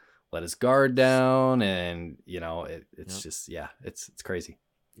to let his guard down, and it's just it's crazy.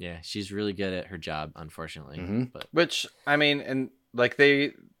 Yeah, she's really good at her job, unfortunately. Mm-hmm. But Which, I mean, and like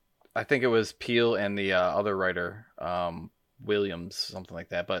I think it was Peele and the other writer, Williams, something like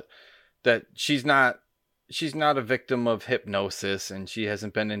that, but that she's not a victim of hypnosis, and she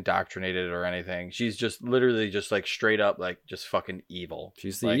hasn't been indoctrinated or anything. She's just literally just like straight up like just fucking evil.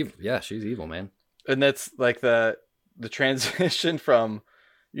 She's evil. Yeah, she's evil, man. And that's like the transition from,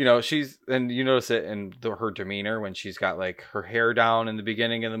 she's, and you notice it in her demeanor when she's got like her hair down in the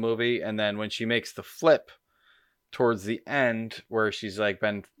beginning of the movie, and then when she makes the flip towards the end where she's like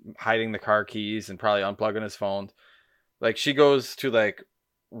been hiding the car keys and probably unplugging his phone, like she goes to like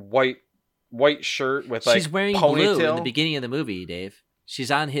white shirt with like she's wearing ponytail. blue in the beginning of the movie, Dave. She's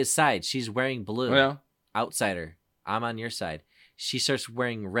on his side. She's wearing blue. Yeah. Outsider. I'm on your side. She starts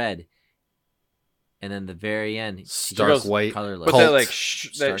wearing red. And then the very end, Stark white, colorless. With that like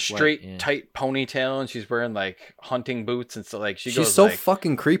Stark that straight white, yeah. tight ponytail, and she's wearing like hunting boots and stuff. Like she's so like,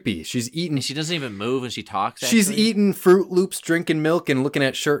 fucking creepy. She's eating. And she doesn't even move when she talks. She's actually. eating Fruit Loops, drinking milk, and looking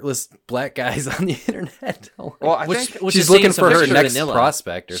at shirtless black guys on the internet. Well, I think she's looking for her next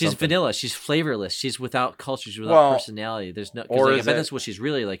prospect or she's something. vanilla. She's flavorless. She's without culture. She's without personality. There's no. Or like, I is bet it- that's what she's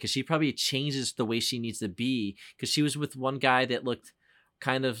really like. Because she probably changes the way she needs to be. Because she was with one guy that looked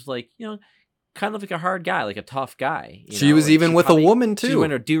kind of like kind of like a hard guy, like a tough guy. She was even with a woman too. She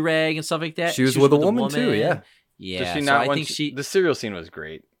went her do rag and stuff like that. She was with a woman too. Yeah. Yeah. Does she so not? I think the cereal scene was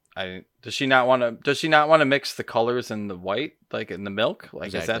great. Does she not want to mix the colors in the white, like in the milk? Like,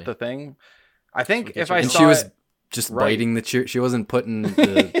 is Exactly. that the thing? I think if I And saw she was it, just right. biting the chew. She wasn't putting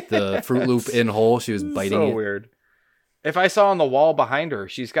the Fruit Loop in whole. She was biting so it. weird. if I saw on the wall behind her,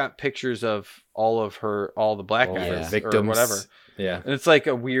 she's got pictures of all the black guys victims, or whatever. Yeah, and it's like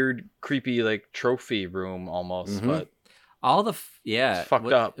a weird, creepy, like trophy room almost. But all the it's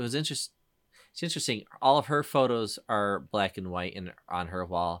fucked up. It was interesting. It's interesting. All of her photos are black and white and on her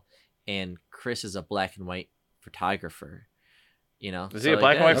wall, and Chris is a black and white photographer. You know, is he a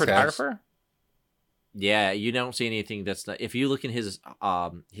black and white photographer? Yeah, you don't see anything that's not. If you look in his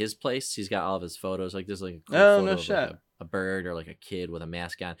place, he's got all of his photos. Like there's like a cool photo no of shit. like a bird or like a kid with a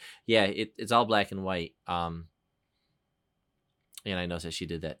mask on. Yeah, it's all black and white. And I noticed that she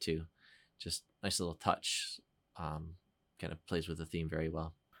did that too. Just nice little touch. Kind of plays with the theme very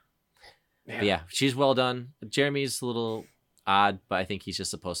well. Yeah. But yeah, she's well done. Jeremy's a little odd, but I think he's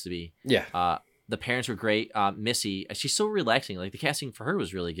just supposed to be. Yeah. The parents were great. Missy, she's so relaxing. Like the casting for her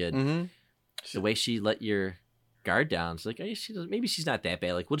was really good. Mm-hmm. The way she let your guard down. It's like, maybe she's not that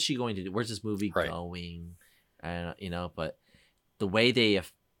bad. Like, what is she going to do? Where's this movie going? But the way they,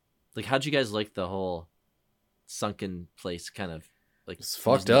 like, how'd you guys like the whole sunken place kind of like it's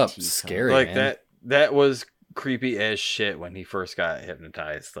fucked up, scary, like man. that was creepy as shit when he first got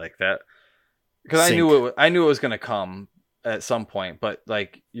hypnotized, like that, because I knew it was gonna come at some point, but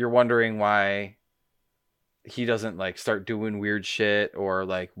like you're wondering why he doesn't like start doing weird shit, or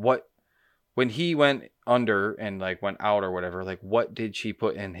like what when he went under and like went out or whatever, like what did she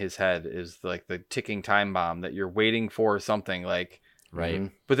put in his head is like the ticking time bomb that you're waiting for something, like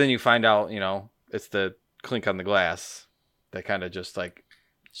right. But then you find out, it's the clink on the glass that kind of just like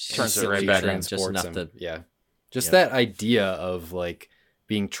turns it right back, transports him. Just that idea of like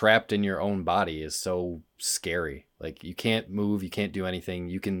being trapped in your own body is so scary. Like you can't move, you can't do anything.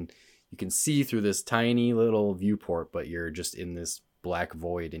 You can see through this tiny little viewport, but you're just in this black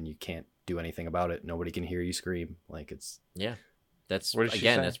void and you can't do anything about it. Nobody can hear you scream. Like it's that's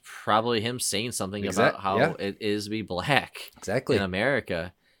probably him saying something about how it is to be black. Exactly. In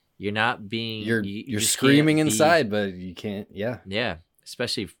America, you're not being you're screaming inside, but you can't. Yeah.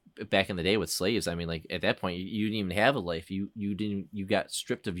 Especially back in the day with slaves. I mean, like at that point, you didn't even have a life. You got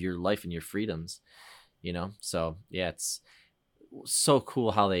stripped of your life and your freedoms. So yeah, it's so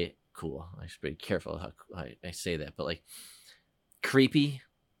cool how they I should be careful how I say that, but like creepy.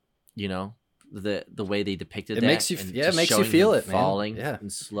 The way they depicted it that makes you it makes you feel it, falling man.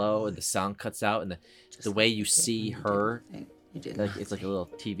 and slow, and the sound cuts out, and the way you see her, like it's like a little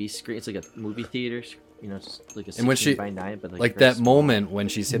TV screen. It's like a movie theater, just like a 16:9. But like that moment when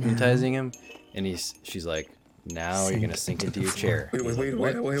she's hypnotizing him, and she's like, "Now you're gonna sink into your chair."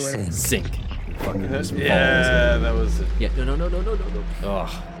 Wait. Sink. Yeah, that was. Yeah. No.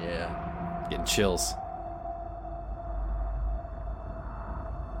 Oh yeah. Getting chills.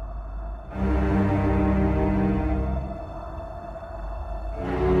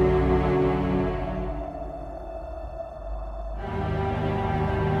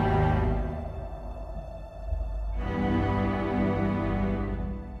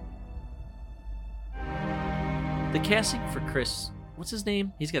 The casting for Chris, what's his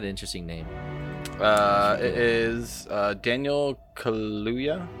name? He's got an interesting name. It is Daniel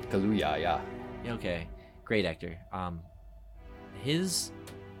Kaluuya. Kaluuya, yeah. Okay, great actor. His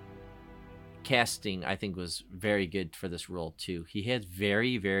casting, I think, was very good for this role too. He had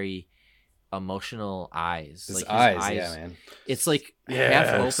very, very emotional eyes. His eyes, yeah, man. It's like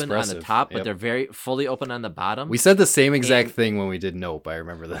half open on the top, but they're very fully open on the bottom. We said the same exact thing when we did Nope. I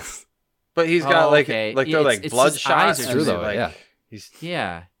remember this. But he's got they're like bloodshot through though. Like,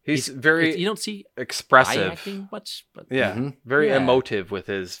 yeah. He's very you don't see expressive, eye acting much, but very emotive with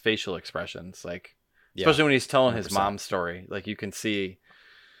his facial expressions. Like especially when he's telling 100%. His mom's story, like you can see,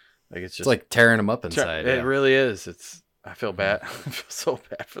 like it's just like tearing him up inside. It really is. I feel bad. I feel so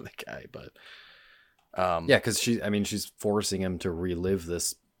bad for the guy, but because she's forcing him to relive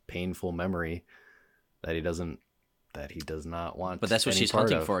this painful memory that he does not want. But that's what she's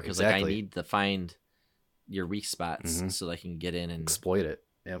hunting for, because exactly. like I need to find your weak spots so that I can get in and exploit it.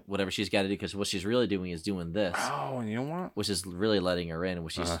 Yep. Whatever she's got to do, because what she's really doing is doing this. Oh, and you know what? Which is really letting her in,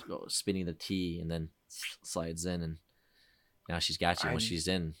 which she's spinning the T and then slides in, and now she's got you when she's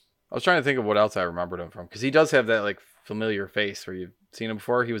in. I was trying to think of what else I remembered him from, because he does have that like familiar face where you've seen him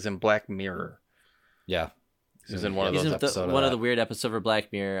before. He was in Black Mirror. Yeah. He was in one of those episodes. One of the weird episodes of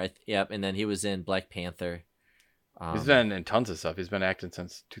Black Mirror. And then he was in Black Panther. He's been in tons of stuff. He's been acting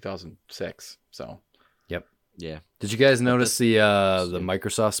since 2006. So. Yep. Yeah. Did you guys notice the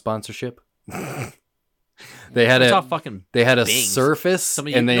Microsoft sponsorship? They had a Bing. Surface,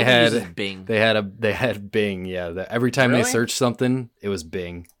 and they had Bing. They had Bing. Yeah. Every time they searched something, it was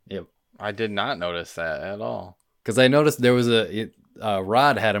Bing. Yep. I did not notice that at all. Because I noticed there was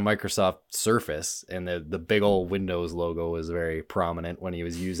Rod had a Microsoft Surface, and the big old Windows logo was very prominent when he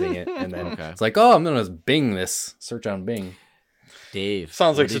was using it. And then it's like, oh, I'm gonna Bing this, search on Bing. Dave,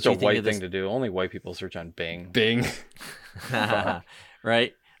 Sounds like such a white thing to do. Only white people search on Bing. Bing.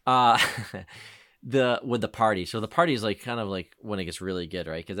 Right. With the party. So the party is like kind of like when it gets really good,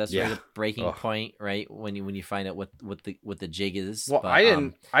 right? Because that's the breaking point, right? When you find out what the jig is. Well, but,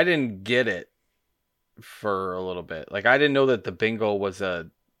 I didn't get it for a little bit. Like I didn't know that the bingo was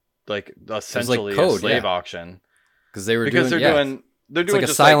essentially code, a slave auction. They're doing it's like a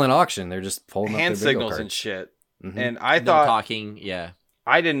silent auction. They're just pulling hand up their bingo signals cards. and shit. Mm-hmm. And I thought talking, yeah.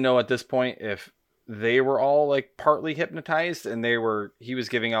 I didn't know at this point if they were all like partly hypnotized and he was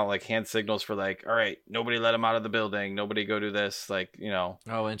giving out like hand signals for like, all right, nobody let him out of the building, nobody go do this, like, you know.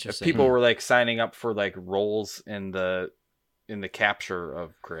 Oh, interesting. If people were like signing up for like roles in the capture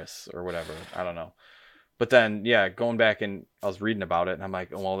of Chris or whatever, I don't know. But then going back and I was reading about it and I'm like,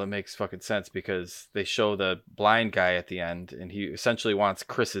 oh, well, that makes fucking sense because they show the blind guy at the end and he essentially wants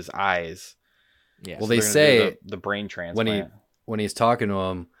Chris's eyes. Yeah. Well, they say the brain transplant when he's talking to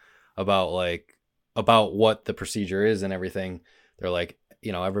him about what the procedure is and everything, they're like,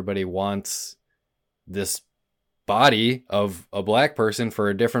 you know, everybody wants this body of a black person for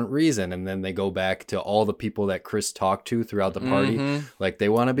a different reason. And then they go back to all the people that Chris talked to throughout the party. Mm-hmm. Like they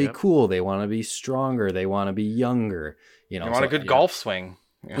want to be cool. They want to be stronger. They want to be younger. You know, they want a good golf swing.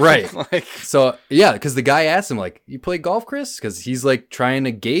 Right. Like, so yeah, because the guy asked him like, you play golf, Chris? Because he's like trying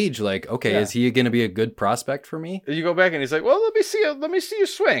to gauge like, okay, is he going to be a good prospect for me? You go back and he's like, well, let me see you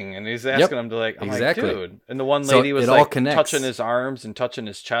swing. And he's asking him to like, I'm exactly. like, dude. And the one lady was all like connects. touching his arms and touching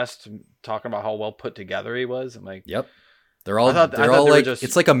his chest, and talking about how well put together he was. I'm like, yep. They're all like,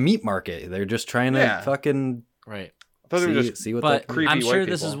 it's like a meat market. They're just trying to fucking see what. But creepy I'm sure white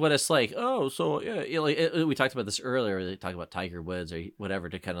this people. is what it's like. Oh, so we talked about this earlier. They talked about Tiger Woods or whatever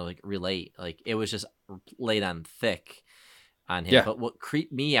to kind of like relate. Like it was just laid on thick on him. Yeah. But what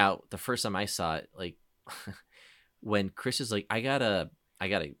creeped me out the first time I saw it, like when Chris is like, I gotta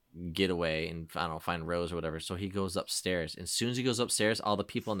get away and I don't know, find Rose or whatever. So he goes upstairs. And as soon as he goes upstairs, all the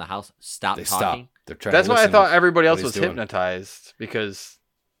people in the house stop talking. That's why I thought everybody else was hypnotized because.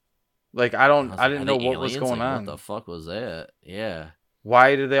 Like I didn't know what was going on. What the fuck was that? Yeah.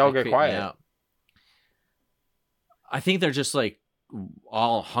 Why did they all get quiet? I think they're just like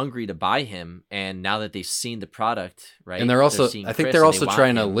all hungry to buy him, and now that they've seen the product, right? And they're also, I think they're also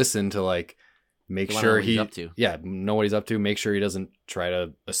trying to listen to like make sure know what he's up to. Make sure he doesn't try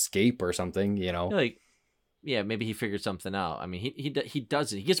to escape or something. You know, like. Yeah, maybe he figured something out. I mean, he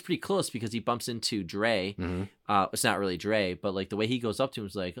doesn't. He gets pretty close because he bumps into Dre. Mm-hmm. It's not really Dre, but like the way he goes up to him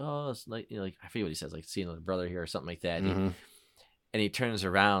is like, oh, it's like, you know, like I forget what he says, like seeing a brother here or something like that. Mm-hmm. And he turns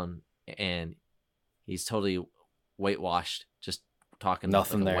around and he's totally whitewashed, just talking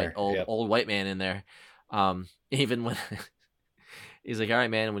nothing like there. Old white man in there. Even when he's like, all right,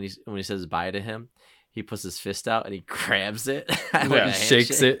 man. And when he says bye to him, he puts his fist out and he grabs it, like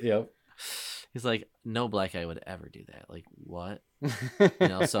shakes it. Yep. He's like, no black guy would ever do that. Like, what? You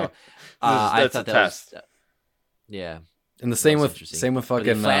know, so I thought that was, yeah. And the same with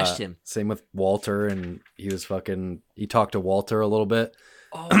fucking flashed him. Same with Walter, and he talked to Walter a little bit.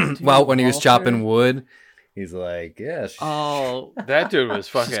 Oh, dude, when he was chopping wood, he's like, yeah. Oh, that dude was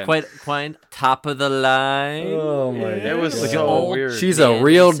fucking quite top of the line. Oh my god, it was so weird. She's a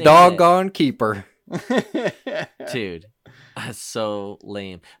real doggone keeper, dude. That's so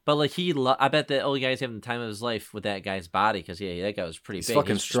lame. But like I bet the old guy's having the time of his life with that guy's body because that guy was pretty big.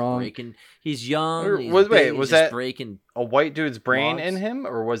 Fucking strong. He's young. Was that breaking a white dude's brain in him,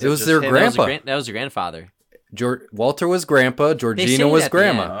 or was it? It was just their him? grandpa. That was their grandfather. Walter was grandpa. Georgina was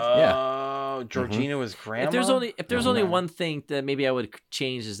grandma. Yeah. Georgina was grandma. If there's only one thing that maybe I would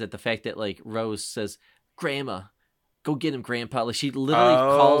change is that the fact that like Rose says, "Grandma, go get him, Grandpa." Like she literally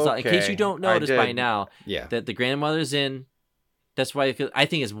calls out. In case you don't notice by now, that the grandmother's in. That's why I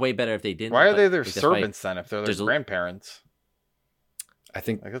think it's way better if they didn't. Why are they their servants then? If they're their grandparents, I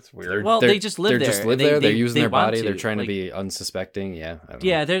think like that's weird. Well, they just live there. Just live there. They're using their body. They're trying to be unsuspecting. Yeah. I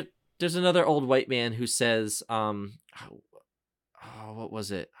don't know. There's another old white man who says, what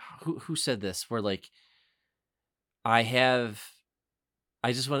was it? Who said this? Where like,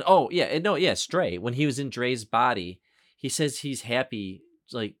 Stray. When he was in Dre's body, he says he's happy.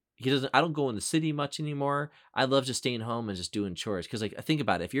 Like. I don't go in the city much anymore. I love just staying home and just doing chores. Because like, think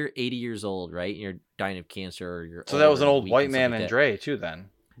about it. If you're 80 years old, right, and you're dying of cancer, or you're that was an old white man in Dre too.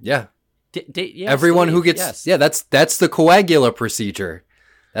 Then yeah, everyone who gets that's the coagula procedure.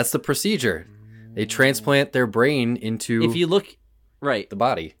 That's the procedure. They transplant their brain into. If you look Right. the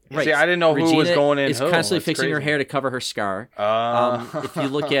body. Right. See, I didn't know who was going in is who. constantly That's fixing her crazy. hair to cover her scar. If you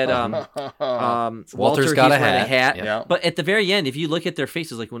look at Walter's Walter, got he's a wearing hat. Yeah. But at the very end, if you look at their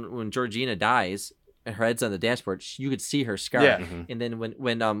faces, like when Georgina dies and her head's on the dashboard, you could see her scar. Yeah. Mhm. And then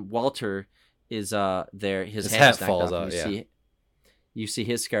when Walter is there, his hat is knocked falls off, out, and you see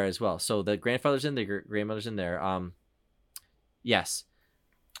his scar as well. So the grandfather's in there, grandmother's in there. Yes.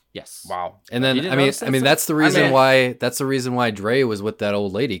 Wow. And then You didn't I mean notice that that's the reason mean- why Dre was with that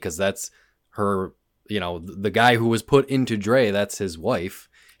old lady, because that's her, the guy who was put into Dre, that's his wife,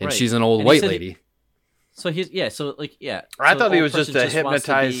 and Right. she's an old And he white said lady. So he's I So thought the he old was just person a wants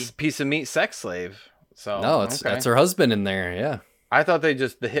to hypnotized piece of meat sex slave. So No, okay. that's her husband in there. Yeah. I thought the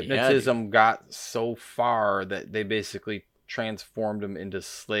hypnotism got so far that they basically transformed them into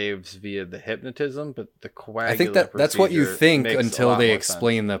slaves via the hypnotism, but the coagula I think that's what you procedure think makes a until lot they more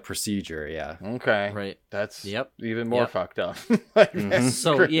explain the procedure. Yeah. sense. Okay. Right. That's Yep. even more Yep. fucked up. Like, Mhm. that's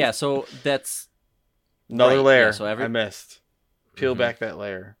So crazy. yeah, so that's Another right, layer yeah, so I missed. Peel Mhm. back that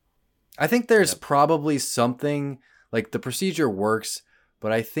layer. I think there's Yep. probably something, like the procedure works,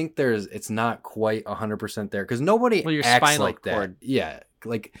 but I think it's not quite 100% there, because nobody Well, your acts spinal like that. cord. Yeah.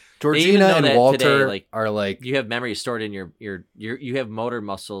 Like even Georgina know and that Walter today, like, are like, you have memory stored in your you have motor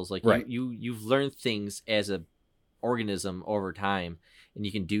muscles, like Right. you've learned things as a organism over time, and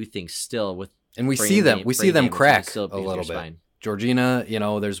you can do things still with. and we brain see them dam- we see brain them damage, crack still a because of little your bit. spine. Georgina,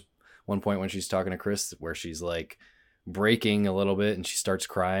 there's one point when she's talking to Chris where she's like breaking a little bit and she starts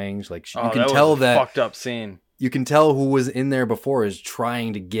crying. Like you can that tell was a that fucked up scene. you can tell who was in there before is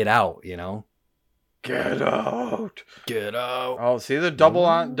trying to get out. Get out. Get out. Oh, see the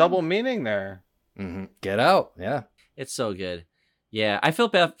double meaning there. Get out. Yeah. It's so good. Yeah, I feel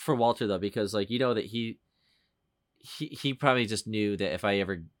bad for Walter though, because like that he probably just knew that if I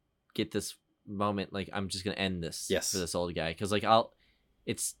ever get this moment, like I'm just gonna end this Yes. for this old guy, because like I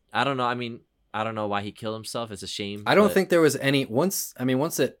don't know. I mean, I don't know why he killed himself. It's a shame. I don't but- think there was any once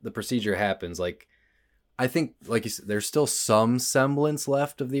the procedure happens, like I think, like you said, there's still some semblance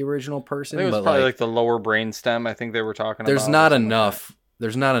left of the original I person, think it was but probably like the lower brain stem. I think they were talking there's about. not or something like enough.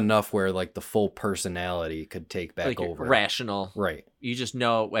 There's not enough where like the full personality could take back like over. rational. Right. You just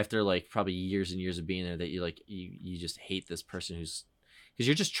know after like probably years and years of being there that you just hate this person because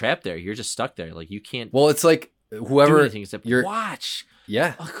you're just trapped there. You're just stuck there. Like you can't Well, it's like do whoever anything except you're. watch.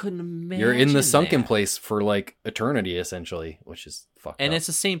 Yeah. I couldn't imagine. You're in the sunken that. place for like eternity, essentially, which is fucked And up. it's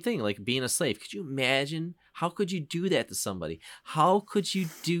the same thing, like being a slave. Could you imagine? How could you do that to somebody? How could you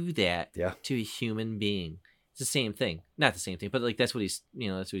do that Yeah. to a human being? It's the same thing. Not the same thing, but like that's what he's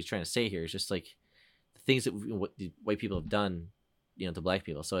trying to say here. It's just like the things that what the white people have done, to black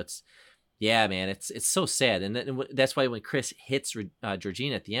people. So it's, yeah, man, it's so sad. And that's why when Chris hits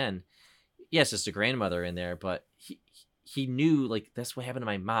Georgina at the end, yes, it's the grandmother in there, but he knew, like, that's what happened to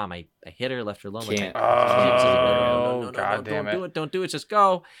my mom. I hit her, left her alone. Can't. Oh, God damn it. Don't do it. Just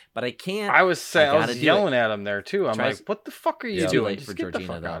go. But I can't. I was saying, I gotta was do yelling at him there too. I'm Tries- like, what the fuck are you Yeah. Too doing? late Just for get the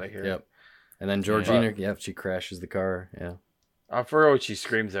Georgina, fuck though. out of here. Yep. And then Georgina, she crashes the car. Yeah. I forgot what she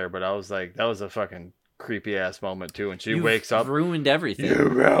screams there, but I was like, that was a fucking creepy ass moment too. And she You've wakes up, ruined everything. you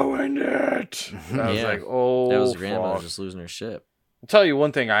ruined it. And I was Yeah. like, oh, That was the grandmother fuck. just losing her shit. I'll tell you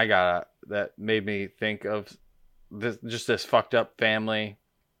one thing I got that made me think of this fucked up family.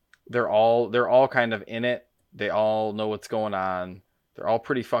 They're all kind of in it. They all know what's going on. They're all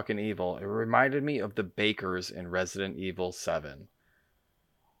pretty fucking evil. It reminded me of the Bakers in Resident Evil 7.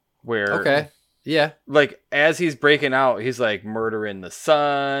 Where Okay. Yeah. like as he's breaking out, he's like murdering the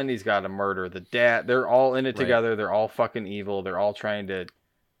son, he's got to murder the dad. They're all in it Right. together. They're all fucking evil. They're all trying to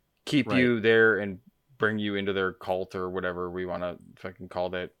keep you there and bring you into their cult or whatever we want to fucking call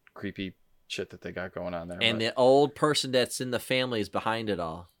that creepy shit that they got going on there. And But the old person that's in the family is behind it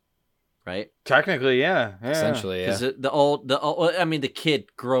all, right? technically, yeah. Essentially, yeah. Because the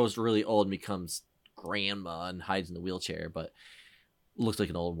kid grows really old and becomes grandma and hides in the wheelchair, but looks like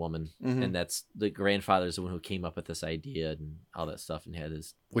an old woman. Mhm. And that's the grandfather's the one who came up with this idea and all that stuff and had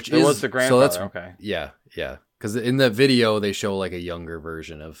his. Which It is was the grandfather. So that's Okay. yeah, yeah. Because in the video they show like a younger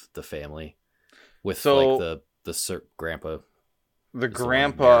version of the family with So- like the grandpa. The is the one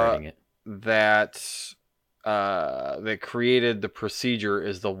grandpa narrating it. that created the procedure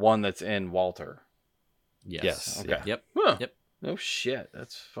is the one that's in Walter. Yes. Okay. Yeah. Yep. Huh. Yep. No shit.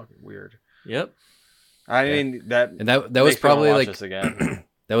 That's fucking weird. Yep. I Yeah. mean that And that was makes me wanna probably watch like this again.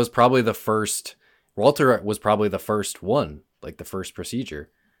 that was probably the first. Walter was probably the first one, like the first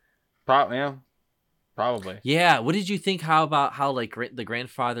procedure. Yeah, probably. Yeah. What did you think? How about how like the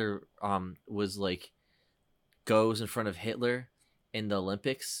grandfather was like goes in front of Hitler in the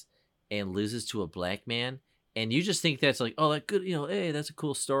Olympics and loses to a black man, And you just think that's like, oh, that good, hey, that's a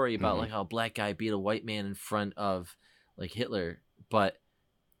cool story about like how a black guy beat a white man in front of like Hitler. But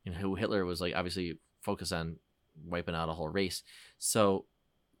who Hitler was like obviously focused on wiping out a whole race. So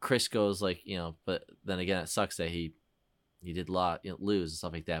Chris goes like, but then again, it sucks that he did lose and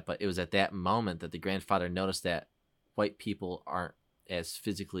stuff like that. But it was at that moment that the grandfather noticed that white people aren't as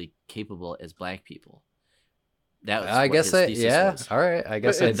physically capable as black people. That was I guess that, yeah. was. All right. I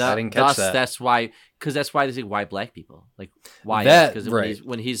guess I didn't catch that. That's why they say why black people, like why that because right.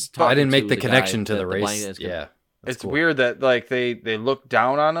 when he's talking, I didn't make to the connection to the race. Yeah, it's cool. weird that like they look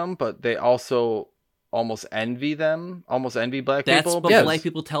down on them, but they also almost envy them, almost envy black people. That's what black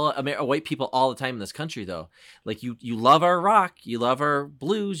people tell white people all the time in this country, though. Like you love our rock, you love our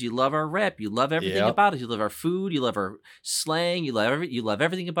blues, you love our rap, you love everything about it. You love our food, you love our slang, you love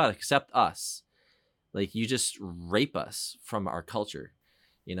everything about it except us. Like you just rape us from our culture,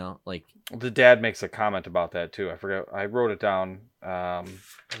 Like the dad makes a comment about that too. I forgot. I wrote it down. What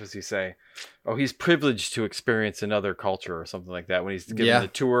does he say? Oh, he's privileged to experience another culture or something like that when he's giving the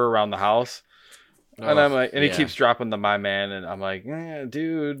tour around the house. And I'm like, and he keeps dropping the "my man," and I'm like,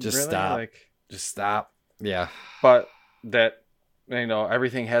 dude, just really? stop. Just stop. Yeah. But that,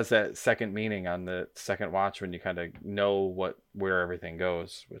 everything has that second meaning on the second watch when you kind of know where everything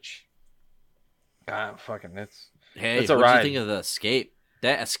goes, which. Fucking it's a what ride. Do you think of the Escape?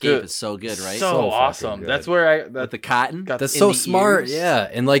 That Escape is so good, right? So awesome. That's where with the cotton. That's so smart. Ears. Yeah,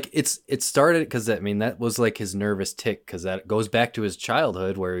 and like it started because that was like his nervous tick because that goes back to his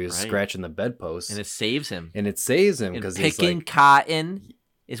childhood where he was scratching the bedpost, and it saves him. Because picking he's cotton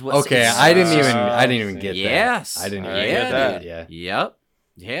is what. Okay, I didn't even get that. Yes, I didn't even get that. Yeah. Yep.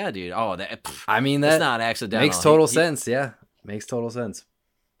 Yeah, dude. Oh, that. That's not accidental. Makes total sense. Yeah, makes total sense.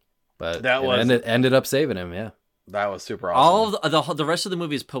 But that ended up saving him. Yeah, that was super awesome. All of the rest of the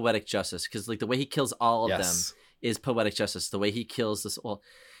movie is poetic justice because like the way he kills all of them is poetic justice. The way he kills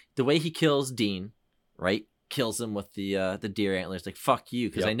the way he kills Dean, right? Kills him with the deer antlers. Like fuck you,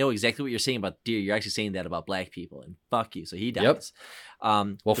 because I know exactly what you're saying about deer. You're actually saying that about black people, and fuck you. So he dies.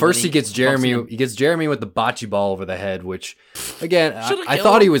 Well, first he gets Jeremy. He gets Jeremy with the bocce ball over the head, which again I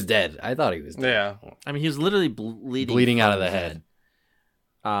thought he was dead. Yeah, I mean he was literally bleeding out of the head.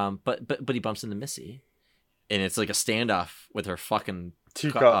 But he bumps into Missy, and it's like a standoff with her fucking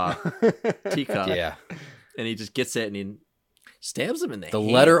teacup. Yeah, and he just gets it and he stabs him in the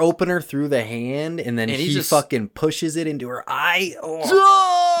hand. letter opener through the hand, and then he just fucking pushes it into her eye.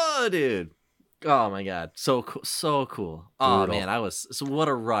 Oh, dude! Oh my god, so cool, so cool. Oh man, what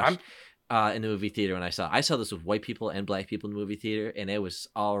a rush. In the movie theater when I saw this with white people and black people in the movie theater, and it was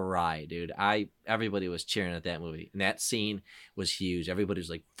all right, dude. Everybody was cheering at that movie, and that scene was huge. Everybody was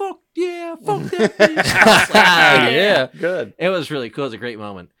like, "Fuck yeah, fuck that!" Like, yeah, good. It was really cool. It was a great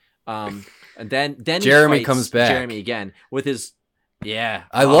moment. And then Jeremy comes back. Jeremy again with his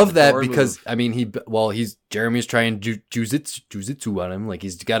I love that because move. Jeremy's trying jujitsu on him, like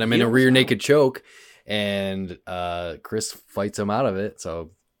he's got him in a rear naked choke, and Chris fights him out of it.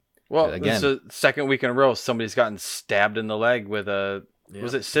 So. Well, again, this is the second week in a row somebody's gotten stabbed in the leg with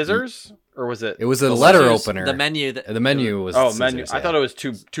was it scissors or was it? It was a letter opener. The menu. The menu was menu. I thought it was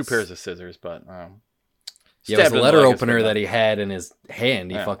two pairs of scissors, but it was a letter opener that he had in his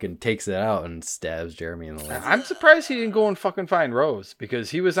hand. He fucking takes it out and stabs Jeremy in the leg. I'm surprised he didn't go and fucking find Rose because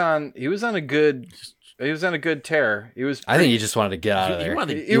he was on a good tear. I think he just wanted to get out of there. He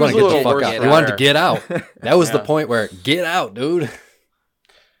wanted to get the fuck out. He wanted to get out. That was the point where get out, dude.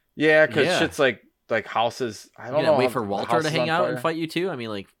 Yeah, because shit's like houses. I don't know. Wait for Walter to hang out and fight you too. I mean,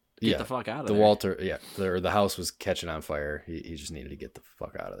 like get the fuck out of there. Walter, the house was catching on fire. He just needed to get the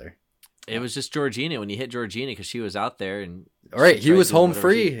fuck out of there. It was just Georgina when he hit Georgina because she was out there and. All right, he was home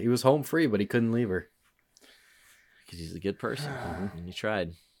free. He was home free, but he couldn't leave her because he's a good person and he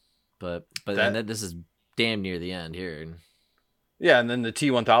tried. But then this is damn near the end here. Yeah, and then the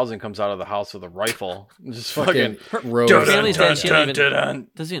T-1000 comes out of the house with a rifle. Just fucking... Doesn't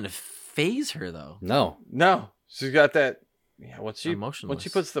even phase her, though. No. She's got that... Yeah, once she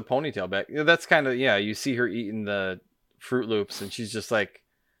puts the ponytail back, that's kind of... Yeah, you see her eating the Fruit Loops, and she's just like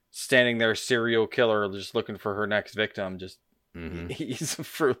standing there, serial killer, just looking for her next victim, just eats a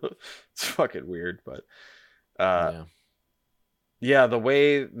Fruit Loop. It's fucking weird, but... Yeah, the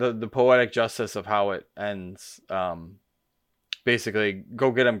way... The poetic justice of how it ends... basically, go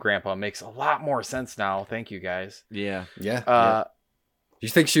get him, Grandpa, makes a lot more sense now. Thank you, guys. Yeah. You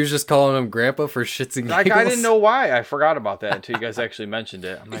think she was just calling him Grandpa for shits and giggles? Like, I didn't know why. I forgot about that until you guys actually mentioned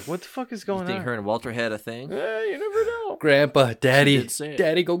it. I'm like, what the fuck is going on? You think her and Walter had a thing? You never know. Grandpa,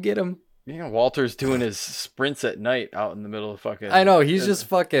 Daddy, go get him. Walter's doing his sprints at night out in the middle of fucking... I know, he's just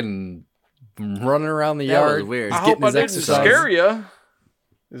fucking running around the That yard. was weird. He's I getting hope I his didn't exercise. scare you.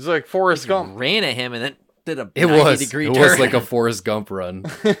 It's like Forrest Gump. Ran at him and then did a It 90-degree was turn. like a Forrest Gump run.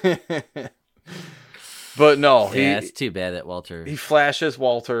 But no, Yeah, it's too bad that Walter. he flashes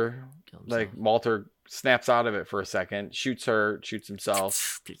Walter. killed Like himself. Walter snaps out of it for a second, shoots her, shoots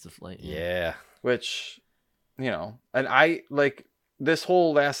himself, Piece of flight. Yeah. which, and I like this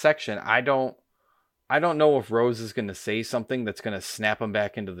whole last section. I don't know if Rose is going to say something that's going to snap him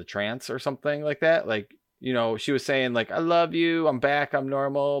back into the trance or something like that. Like, she was saying like, I love you. I'm back. I'm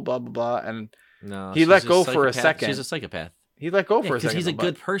normal, blah, blah, blah. And No, he she's let a go for a psychopath. second. She's a psychopath. he let go Yeah, for a because second. he's a but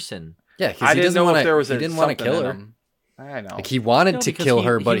good person. Yeah, because I he didn't doesn't know want if there was he didn't want to something kill in her. him. I know. Like he wanted No, to because kill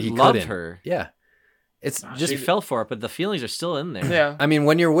her, but he loved couldn't. her. Yeah. It's just She fell for it, but the feelings are still in there. Yeah. I mean,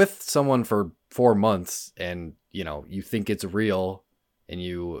 when you're with someone for 4 months and, you think it's real and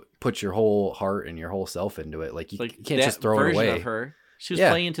you put your whole heart and your whole self into it, like you Like can't that just throw it version away. Of her, she was Yeah.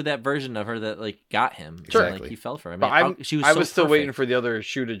 playing into that version of her that like got him. Sure. And, like he fell for her. I But mean, she was. I so was still waiting perfect. for the other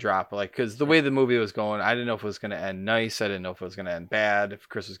shoe to drop, like, because the way the movie was going, I didn't know if it was going to end nice. I didn't know if it was going to end bad. If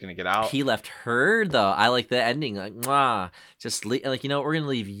Chris was going to get out. He left her though. I like the ending. Like, mwah, just like we're gonna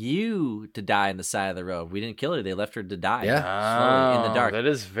leave you to die on the side of the road. We didn't kill her. They left her to die. Yeah. slowly in the dark, That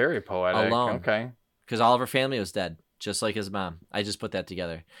is very poetic. Alone. Okay. because all of her family was dead, just like his mom. I just put that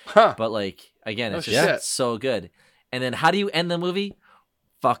together. Huh. But like again, it's Oh, just shit. so good. And then how do you end the movie?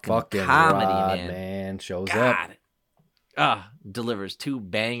 Fucking Fucking comedy, Rod, man. shows up. God. Delivers 2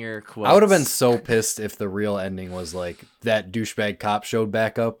 banger quotes. I would have been so pissed if the real ending was like that douchebag cop showed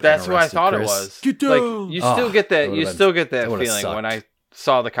back up. and That's what I arrested thought Chris. it was. Get Like down. you Oh, still get that that. would've You been- still get that that would've feeling when sucked. I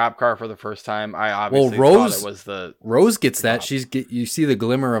saw the cop car for the first time. I Well, obviously Rose thought it was the. Rose gets that. cop. You see the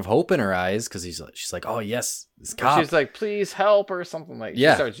glimmer of hope in her eyes because she's like, oh yes, this cop. She's like, please help or something like.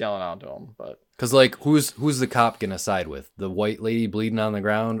 Yeah. She starts yelling out to him, but Because like, who's the cop gonna side with? The white lady bleeding on the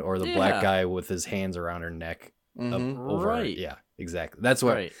ground, or the black Yeah. guy with his hands around her neck? Mhm. Over her? Right. Yeah, exactly. That's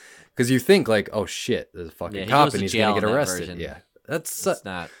what. Right. Because you think like, oh shit, there's a fucking Yeah, he cop goes and to he's jail gonna get in that arrested. version. Yeah, that's It's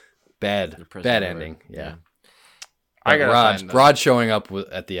not bad, the prison bad or ending. whatever. Yeah. I But gotta Rod, find Rod showing up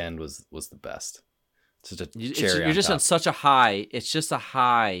at the end was the best. It's just a cherry You're just top. on such a high. It's just a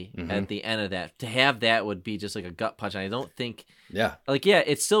high Mhm. at the end of that. To have that would be just like a gut punch. And I don't think, Yeah,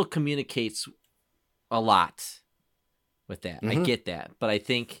 it still communicates a lot with that. I Mhm. get that, but I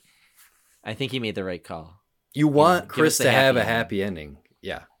think he made the right call. you want give Chris us the to have a happy happy ending.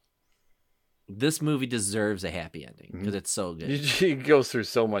 Yeah, This movie deserves a happy ending Mm-hmm. because it's so good. he goes through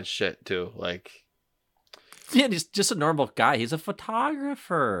so much shit too. Like, Yeah, just a normal guy. He's a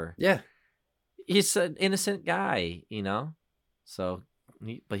photographer. yeah. He's an innocent guy, So,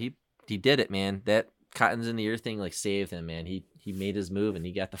 but he did it, man. That cottons in the ear thing like saved him, man. He made his move and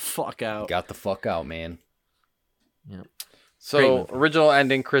he got the fuck out. Got the fuck out, man. Yeah. Great so movie. original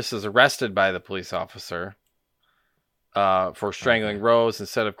ending: Chris is arrested by the police officer for strangling Rose.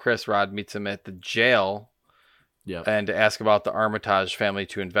 Instead of Chris, Rod meets him at the jail. Yeah. And to ask about the Armitage family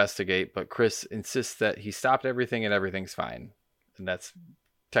to investigate, but Chris insists that he stopped everything and everything's fine, and that's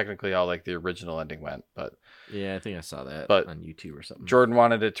technically how like the original ending went. But Yeah, I think I saw that But on YouTube or something. Jordan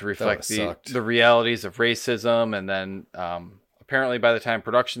wanted it to reflect would've sucked. the realities of racism, and then apparently by the time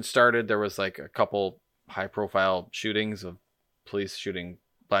production started, there was like a couple high profile shootings of police shooting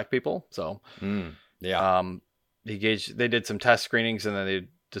black people. So Yeah, they did some test screenings, and then they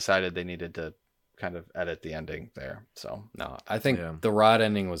decided they needed to kind of edit the ending there. So no, I think Yeah. the Rod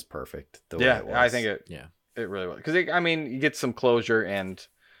ending was perfect. The way yeah, it was. I think it Yeah. it really was, because I mean you get some closure, and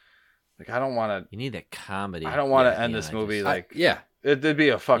like I don't want You need that comedy. to end Yeah, this I movie just- like yeah, it'd be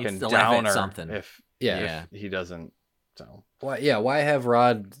a fucking to laugh at downer something. if yeah. he doesn't. So Why have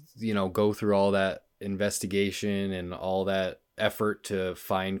Rod, go through all that investigation and all that effort to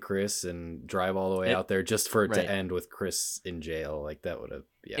find Chris and drive all the way out there just for it right. to end with Chris in jail? Like that would have,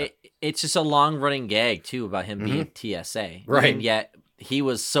 yeah. It's just a long running gag too about him being TSA. Right. And yet he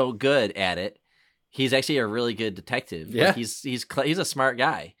was so good at it. He's actually a really good detective. Yeah. Like he's a smart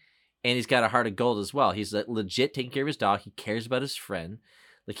guy, and he's got a heart of gold as well. He's legit taking care of his dog. He cares about his friend.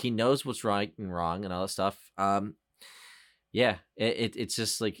 Like he knows what's right and wrong and all that stuff. Yeah, it's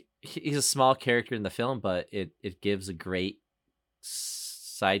just like he's a small character in the film, but it gives a great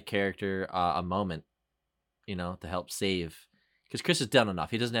side character a moment, to help save. Because Chris has done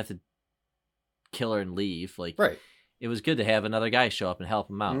enough. He doesn't have to kill her and leave. Like, Right. it was good to have another guy show up and help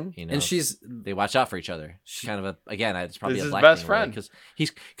him out. Mhm. And they watch out for each other. It's kind of it's probably This a is black best thing, really, friend.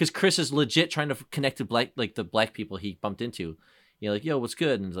 because Chris is legit trying to connect to the black people he bumped into. Like, yo, what's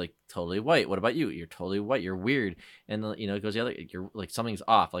good? And it's like, totally white. What about you? You're totally white. You're weird. And it goes the other. You're like, something's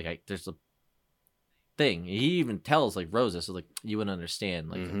off. Like, there's a thing. He even tells like Rosa, so like you wouldn't understand.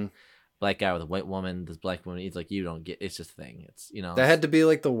 Like, black guy with a white woman, this black woman. He's like, you don't get. It's just a thing. It's that had to be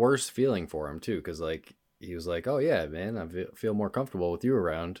like the worst feeling for him too, because like he was like, oh yeah, man, I feel more comfortable with you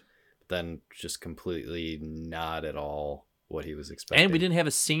around. But then just completely not at all what he was expecting. And we didn't have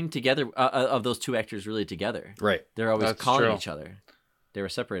a scene together of those two actors really together. Right. They're always That's calling true. each other. They were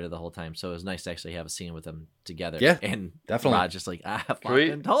separated the whole time, so it was nice to actually have a scene with them together. Yeah, and definitely. Rod's just like, I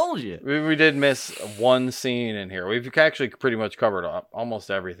fucking told you. We did miss one scene in here. We've actually pretty much covered almost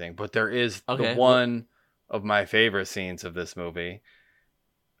everything, but there is the one of my favorite scenes of this movie.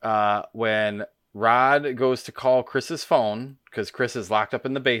 When Rod goes to call Chris's phone, because Chris is locked up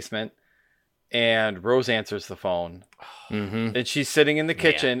in the basement, and Rose answers the phone. Mm-hmm. And she's sitting in the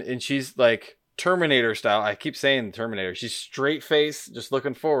kitchen, and she's like Terminator style. I keep saying Terminator. She's straight face, just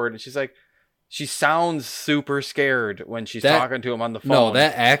looking forward, and she's like, she sounds super scared when she's talking to him on the phone. No,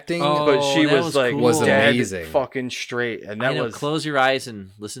 that acting, but she was like, cool. Was dead amazing, fucking straight, and that was. Close your eyes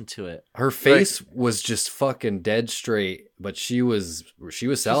and listen to it. Her face was just fucking dead straight, but she was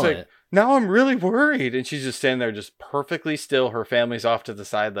selling it. Now I'm really worried, and she's just standing there, just perfectly still. Her family's off to the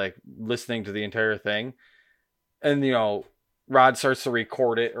side, like listening to the entire thing, and Rod starts to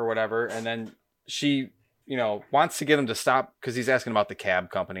record it or whatever, and then she, wants to get him to stop because he's asking about the cab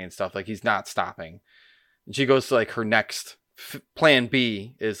company and stuff. Like, he's not stopping. And she goes to like her next plan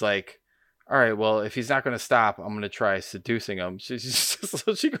B is like, all right, well, if he's not going to stop, I'm going to try seducing him.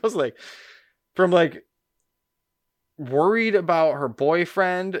 So she goes like, from like worried about her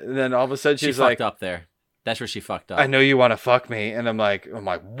boyfriend, and then all of a sudden she's like, fucked up there. That's where she fucked up. I know you want to fuck me, and I'm like,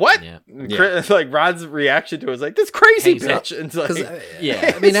 what? Yeah. Like Rod's reaction to it was like, this crazy bitch. And like,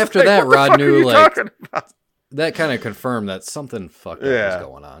 I mean, after like, that, Rod knew like about? That kind of confirmed that something fucked up was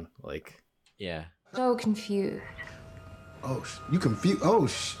going on. Like, yeah, so confused. Oh, you confused? Oh,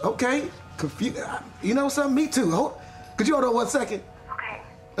 okay, confused. You know something? Me too. Could you hold on 1 second?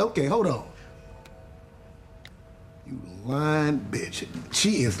 Okay, hold on. You lying bitch.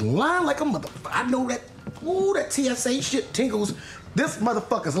 She is lying like a motherfucker. I know that. Ooh, that TSA shit tingles. This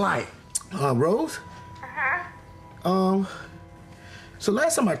motherfucker's lying. Rose? So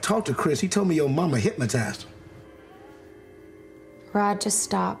last time I talked to Chris, he told me your mama hypnotized him. Rod, just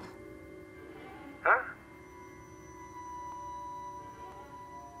stop. Huh?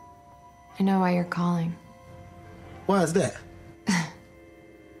 I know why you're calling. Why is that?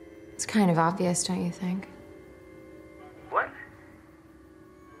 It's kind of obvious, don't you think? What?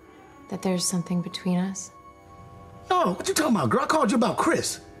 That there's something between us? No, what you talking about, girl? I called you about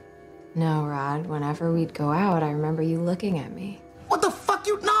Chris. No, Rod. Whenever we'd go out, I remember you looking at me. What the fuck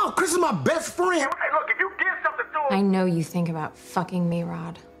you... No, Chris is my best friend. Hey, look, if you did something to him... I know you think about fucking me,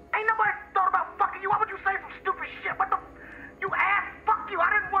 Rod. Ain't nobody thought about fucking you. Why would you say some stupid shit? What the... You ass? Fuck you.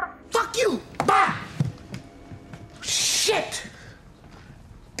 I didn't want to... Fuck you. Bye. Shit.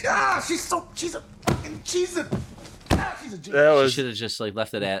 Ah, she's a fucking... She's a she should have just like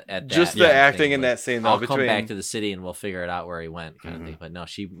left it at that. Just the acting in that scene, though. I'll come back to the city and we'll figure it out where he went, kind of thing. But no,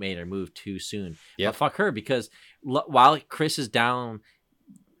 she made her move too soon. Yeah, fuck her, because while Chris is down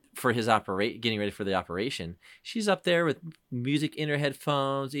for his getting ready for the operation, she's up there with music in her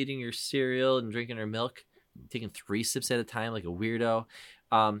headphones, eating her cereal and drinking her milk, taking 3 sips at a time like a weirdo.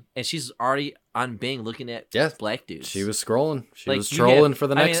 And she's already on Bing looking at black dudes. She was scrolling. She was trolling for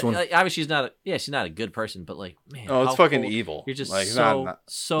the next one. Like, obviously, she's not a good person, but like, man, it's fucking evil. You're just like, so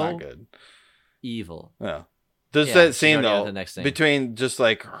not good. Evil. Yeah. There's that scene though the between just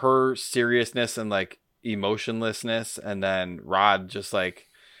like her seriousness and like emotionlessness, and then Rod just like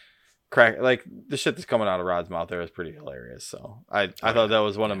like the shit that's coming out of Rod's mouth there is pretty hilarious. So I thought that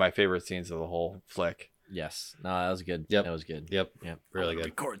was one of my favorite scenes of the whole flick. Yes. No, that was good. Yep. That was good. Yep. Really good.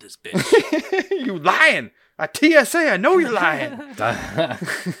 Record this bitch. You lying. A TSA, I know you're lying. I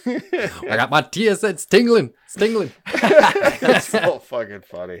got my TSA, it's tingling. It's tingling. That's so fucking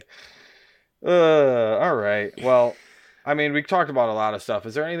funny. All right. Well, I mean, we talked about a lot of stuff.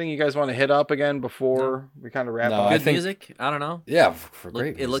 Is there anything you guys want to hit up again before we kind of wrap up? Good music? I don't know. Yeah, for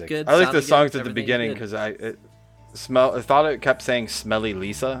great music. It looked good. I like the songs at the beginning because I thought it kept saying Smelly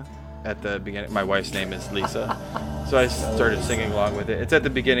Lisa at the beginning. My wife's name is Lisa, so I started singing along with it. It's at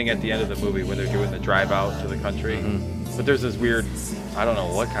the beginning, at the end of the movie when they're doing the drive out to the country. But there's this weird, I don't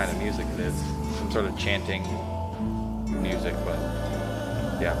know what kind of music it is, some sort of chanting music, but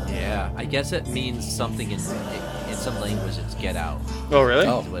yeah. I guess it means something in some language. It's "get out." Oh, really?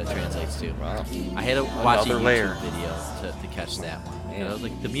 That's what it translates to. Wow. I had to watch a layer. YouTube video to catch that one. You know,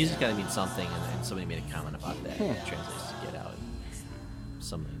 like the music gotta mean something, and somebody made a comment about that. It translates to "get out" in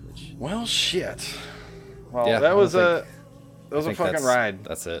some language. Well, shit. Well, Yeah, that was I a fucking ride.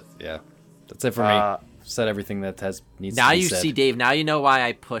 That's it. Yeah, that's it for me. said everything that needs now to be you said. see, Dave. Now you know why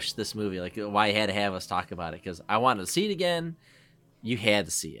I pushed this movie, like why I had to have us talk about it, because I wanted to see it again. You had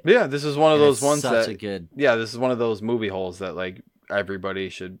to see it. Yeah, this is one of And those it's ones such that a good. yeah, this is one of those movie holes that like everybody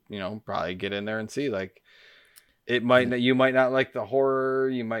should, probably get in there and see. Like it might not, you might not like the horror,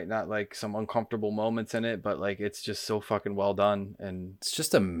 you might not like some uncomfortable moments in it, but like it's just so fucking well done, and It's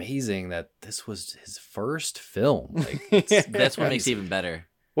just amazing that this was his first film. Like, That's what makes it even better.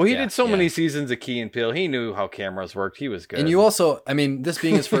 well, he Yeah, did so many seasons of Key and Peele. He knew how cameras worked. He was good. and you also, I mean, this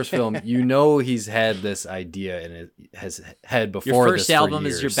being his first film, he's had this idea in his head before. Your first this album for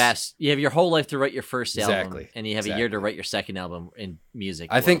is your years. best. You have your whole life to write your first album, Exactly. and you have a year to write your second album in music.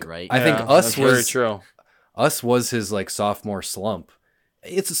 I think, right? I think Yeah, Us that's very was true. Us was his like sophomore slump.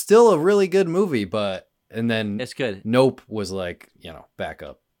 It's still a really good movie, and then It's good. Nope was like, back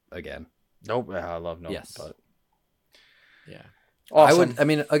up again. Nope, I love Nope. Yes. But Yeah. awesome. I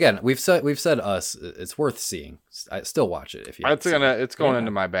mean, again, we've said Us. It's worth seeing. I still watch it if you. It's going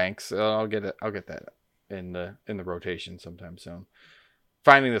into my banks. I'll get it. I'll get that in the rotation sometime soon.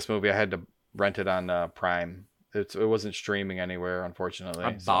 Finding this movie, I had to rent it on Prime. It wasn't streaming anywhere, unfortunately.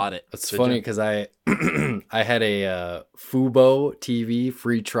 I bought it. It's Did funny you? because I I had a Fubo TV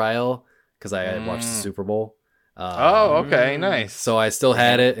free trial because I had watched the Super Bowl. Oh, okay, nice. So I still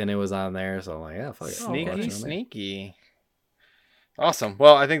had it and it was on there. So I'm like, yeah, fuck it. I'll watch it on there. Sneaky. Awesome.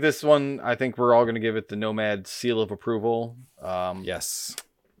 Well, I think this one, we're all going to give it the Nomad seal of approval. Yes.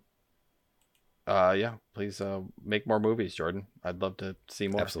 Yeah, please make more movies, Jordan. I'd love to see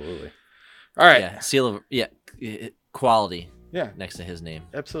more. Absolutely. All right. Yeah. Seal of quality. Yeah. Next to his name.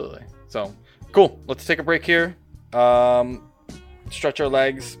 Absolutely. So, cool. Let's take a break here. Stretch our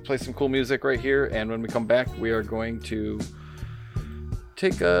legs, play some cool music right here, and when we come back, we are going to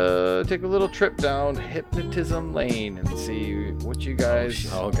take a little trip down Hypnoquizum Lane and see what you guys.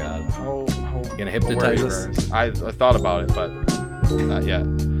 Oh God. How You gonna hypnotize us? I thought about it, but not yet.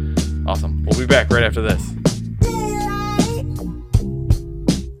 Awesome. We'll be back right after this.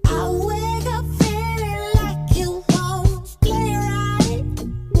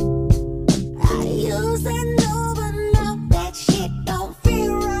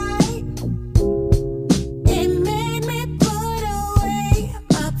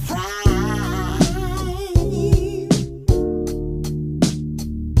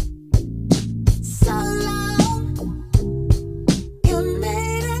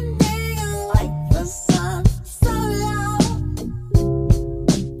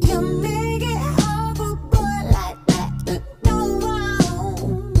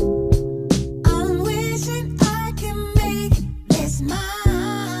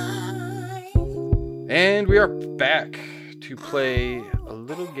 And we are back to play a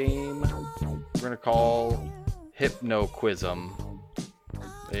little game we're going to call Hypnoquizum.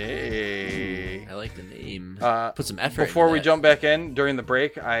 Hey. I like the name. Put some effort Before into we that. jump back in, during the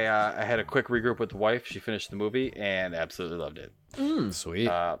break, I had a quick regroup with the wife. She finished the movie and absolutely loved it. Sweet.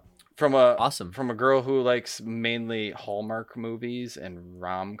 From Awesome. a girl who likes mainly Hallmark movies and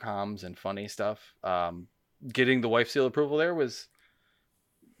rom-coms and funny stuff. Getting the wife seal approval there was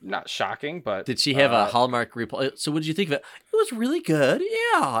not shocking, but Did she have a Hallmark reply? So what did you think of it? It was really good.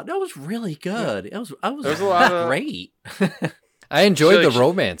 Yeah, that was really good. It was There was a lot of great. I enjoyed the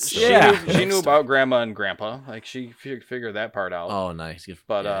romance. She knew about grandma and grandpa. Like she figured that part out. Oh, nice.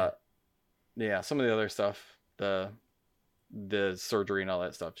 But yeah, some of the other stuff, the surgery and all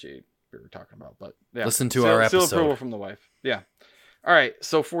that stuff, we were talking about. But yeah, Listen to our seal episode. approval from the wife. Yeah. All right.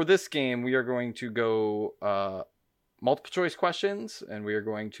 So for this game, we are going to go multiple choice questions, and we are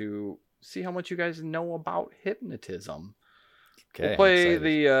going to see how much you guys know about hypnotism. Okay, We'll play I'm excited.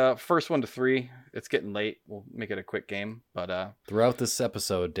 the first 1 to 3. It's getting late. We'll make it a quick game, but Throughout this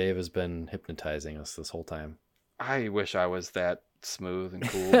episode, Dave has been hypnotizing us this whole time. I wish I was that smooth and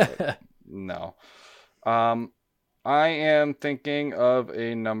cool, but no. I am thinking of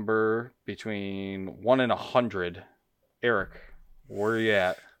a number between 1 and 100. Eric, where are you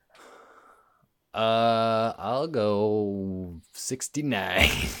at? I'll go 69.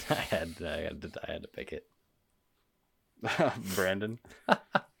 I had to pick it. Brandon?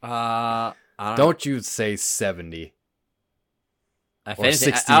 I don't know. Don't you say 70. If or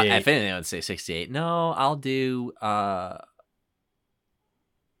anything, 68. if anything, I would say 68. No, I'll do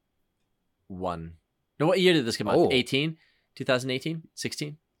 1. No, what year did this come out? Oh. 18? 2018?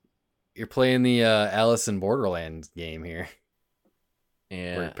 16? You're playing the Alice in Borderland game here.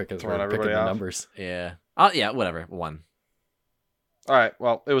 Yeah. We're picking Throwing the everybody off. numbers. Yeah. Yeah, whatever. 1. All right.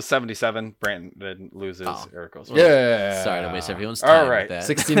 Well, it was 77. Brandon loses. Oh. Eric goes. Yeah. Sorry to waste everyone's All time right. with that.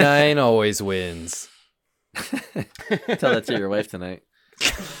 69 always wins. Tell that to your wife tonight.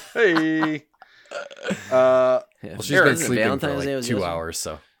 Hey. Well, she's Eric, been sleeping Valentine's for Day like was 2 yesterday? hours,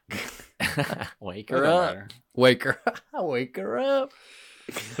 so Wake that her don't up. matter. wake her up.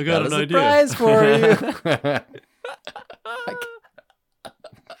 I Got a surprise for you.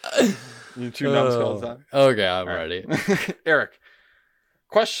 You two numbskulls, huh? Okay, I'm All right. ready. Eric,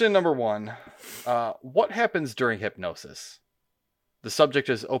 question number 1. What happens during hypnosis? The subject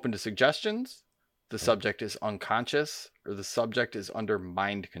is open to suggestions, the subject is unconscious, or the subject is under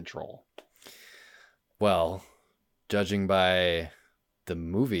mind control? Well, judging by the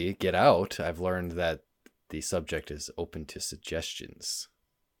movie Get Out, I've learned that the subject is open to suggestions.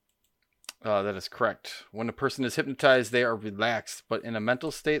 That is correct. When a person is hypnotized, they are relaxed, but in a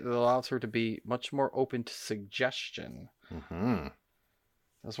mental state that allows her to be much more open to suggestion. Mm-hmm.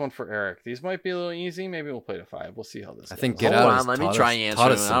 That's one for Eric. These might be a little easy. Maybe we'll play to 5. We'll see how this I goes. think Get Hold Out on, has let me taught try us- answering.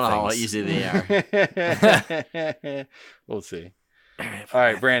 taught I us don't know how some easy they are. We'll see. All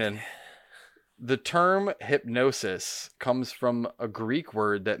right, Brandon. The term hypnosis comes from a Greek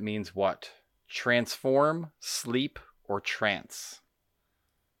word that means what? Transform, sleep, or trance?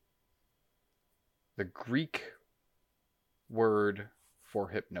 The Greek word for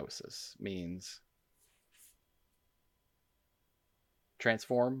hypnosis means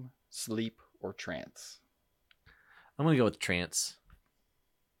transform, sleep, or trance. I'm gonna go with trance.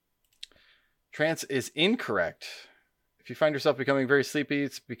 Trance is incorrect. If you find yourself becoming very sleepy,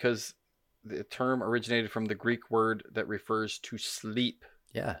 it's because the term originated from the Greek word that refers to sleep.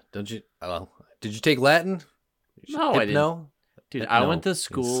 Yeah, don't you? Well, did you take Latin? No, I didn't. Hypno? Dude, Hypno I went to means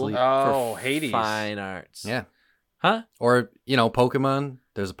school sleep. Oh, for Hades. fine arts. Yeah. Huh? Or, Pokemon.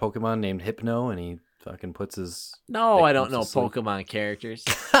 There's a Pokemon named Hypno, and he fucking puts his... No, I don't victims know to sleep. Pokemon characters.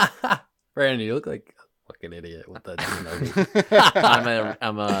 Brandon, you look like a fucking idiot with that.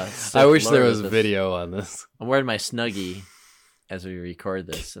 I'm a I wish there Lord was with this. video on this. I'm wearing my Snuggie as we record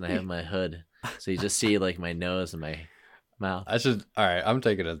this, and I have my hood, so you just see like my nose and my mouth. All right, I'm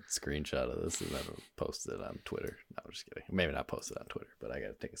taking a screenshot of this and then I'll post it on Twitter. No, I'm just kidding. Maybe not post it on Twitter, but I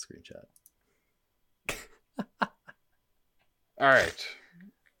gotta take a screenshot. All right.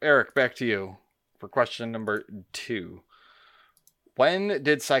 Eric, back to you for question number 2. When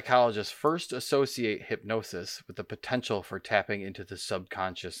did psychologists first associate hypnosis with the potential for tapping into the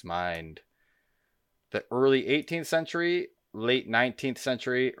subconscious mind? The early 18th century, late 19th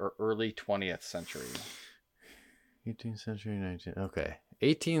century, or early 20th century? 18th century, 19th. Okay.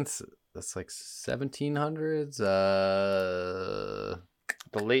 18th, that's like 1700s.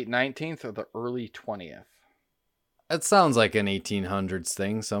 The late 19th or the early 20th? That sounds like an 1800s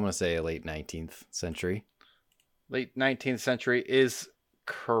thing, so I'm going to say late 19th century. Late 19th century is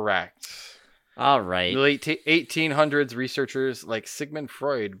correct. All In right. the late 1800s, researchers like Sigmund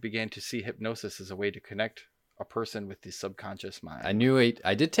Freud began to see hypnosis as a way to connect a person with the subconscious mind.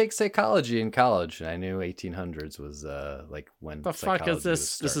 I did take psychology in college, and I knew 1800s was like when The fuck psychology is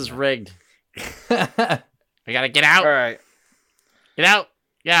this? was This is starting rigged. I gotta get out. All right. Get out.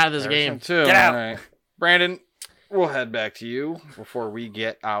 Get out of this There's game. one too. Get out. All right. Brandon, we'll head back to you before we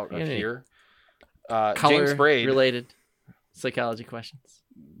get out of Yeah. here. Color James Braid. related psychology questions.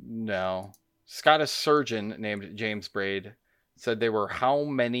 No. Scottish surgeon named James Braid said there were how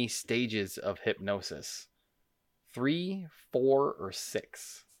many stages of hypnosis? 3, 4, or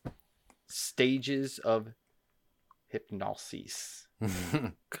 6 stages of hypnosis.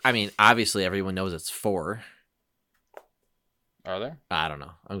 I mean, obviously everyone knows it's 4. Are there? I don't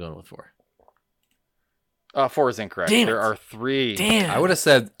know. I'm going with 4. 4 is incorrect. Damn There it. are 3. Damn. I would have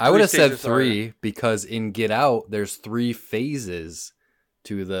said stages 3 because in Get Out there's 3 phases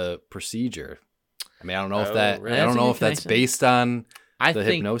to the procedure. I mean, I don't know if Oh, that really? I don't That's a know good if that's connection. based on I the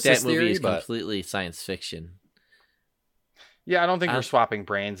think hypnosis that movie theory, is but completely science fiction. Yeah, I don't think I- we're swapping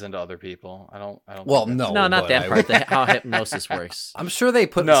brains into other people. I don't Well, think that's- no, No, not but that I- part. How hypnosis works. I'm sure they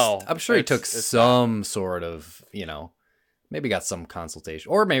put. No, I'm sure he took it's some sort of, maybe got some consultation,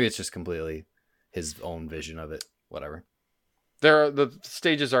 or maybe it's just completely his own vision of it. Whatever. The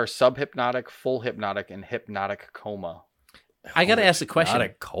stages are subhypnotic, full hypnotic, and hypnotic coma. I gotta ask a question. Not a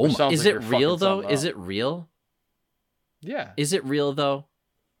coma. Sounds Is like it you're real fucking though? something Is up. it real? Yeah. Is it real though?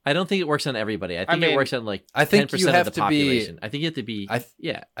 I don't think it works on everybody. I think mean, it works on like I think 10% you of have the to be- population. I think you have to be.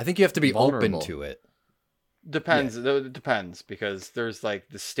 Yeah. I think you have to be Vulnerable. open to it. Depends. It depends because there's like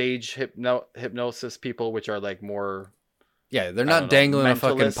the stage hypnosis people, which are like more. Yeah, they're I not don't know, dangling a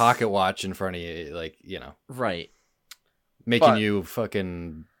fucking mentalists. pocket watch in front of you, like Right. making But- you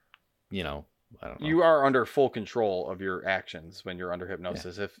fucking, I don't know. You are under full control of your actions when you're under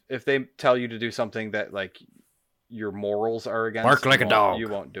hypnosis. If they tell you to do something that like your morals are against, Bark like a dog. You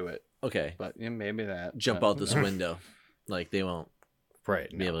won't do it. Okay. But maybe that Jump but- out this window. Like they won't right?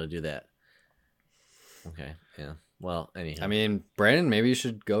 be able to do that. Okay. Yeah. Well, anyhow. I mean, Brandon, maybe you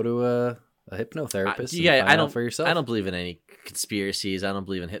should go to a hypnotherapist. Yeah, and find out for yourself. I don't believe in any conspiracies. I don't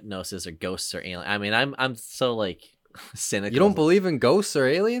believe in hypnosis or ghosts or alien. I mean, I'm so like cynical. You don't believe in ghosts or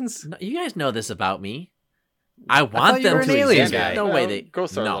aliens? No, you guys know this about me. I want you were them an to alien exist. guy. No way they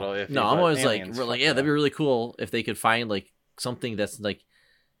ghosts are a little iffy, no. I'm but always like, aliens, we're like, fuck yeah, that'd be really cool if they could find like something that's like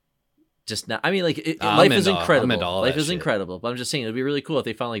just not. I mean, like life is incredible. Life is incredible. But I'm just saying it'd be really cool if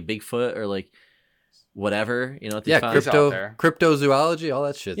they found like Bigfoot or like whatever, you know. If they found cryptozoology, all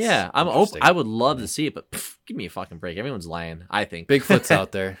that shit. Yeah, I'm open. I would love to see it, but give me a fucking break. Everyone's lying. I think Bigfoot's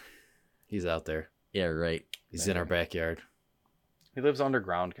out there. He's out there. Yeah, right. He's in our backyard. He lives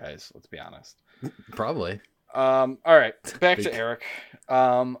underground, guys. Let's be honest. Probably. All right, back to Eric.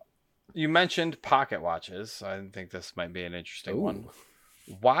 You mentioned pocket watches. I think this might be an interesting one.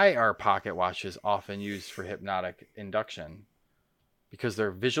 Why are pocket watches often used for hypnotic induction? Because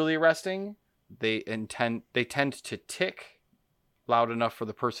they're visually arresting. They tend to tick loud enough for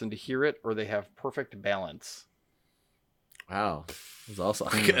the person to hear it, or they have perfect balance. Wow, there's also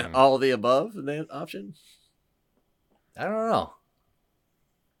all of the above in that option. I don't know.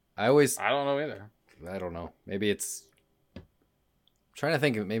 I don't know either. I don't know. Maybe it's. I'm trying to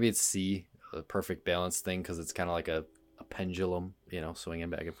think of maybe it's C, the perfect balance thing, because it's kind of like a pendulum, you know, swinging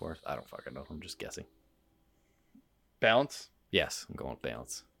back and forth. I don't fucking know. I'm just guessing. Balance? Yes, I'm going with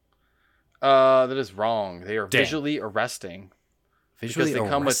balance. That is wrong. They are visually arresting. Visually because they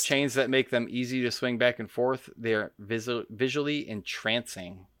come with chains that make them easy to swing back and forth. They're visually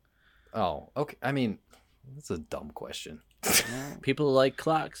entrancing. Oh, okay. I mean, that's a dumb question. People like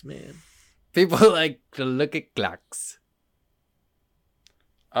clocks, man. People like to look at clocks.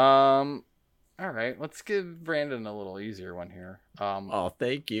 All right. Let's give Brandon a little easier one here. Oh,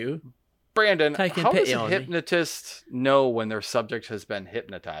 thank you. Brandon, how does a hypnotist know when their subject has been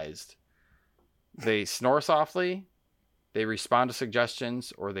hypnotized? They snore softly, they respond to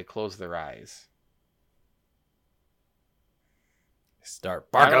suggestions, or they close their eyes?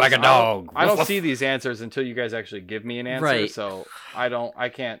 Start barking like a dog. I don't see these answers until you guys actually give me an answer. Right. So I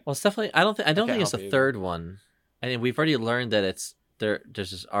can't. Well, it's definitely. I don't think it's a third one. I mean, we've already learned that they're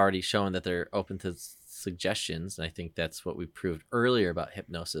just already showing that they're open to suggestions, and I think that's what we proved earlier about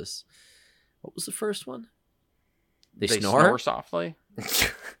hypnosis. What was the first one? They snore softly.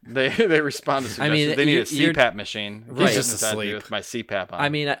 they respond to suggestions. I mean, they need a CPAP machine. Right, just asleep with my CPAP on. I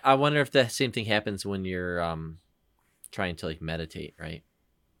mean, I wonder if the same thing happens when you're trying to like meditate, right?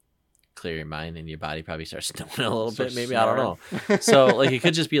 Clear your mind, and your body probably starts snoring a little bit. Maybe I don't know. So like, it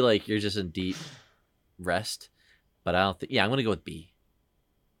could just be like you're just in deep rest. But I don't think. Yeah, I'm gonna go with B.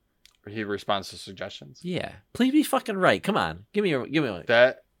 He responds to suggestions. Yeah, please be fucking right. Come on, give me one.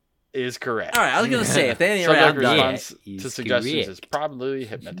 That is correct. All right, I was gonna say if that ain't right, I'm done. Response to suggestions is probably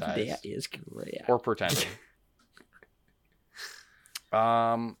hypnotized. That is correct. Or pretending.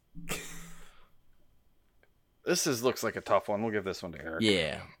 This looks like a tough one. We'll give this one to Eric.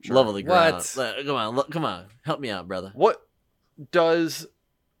 Yeah, sure. Level the ground. Come on, help me out, brother.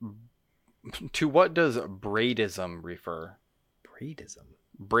 To what does braidism refer?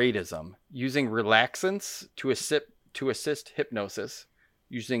 Braidism. Using relaxants to assist hypnosis,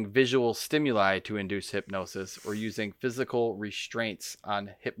 using visual stimuli to induce hypnosis, or using physical restraints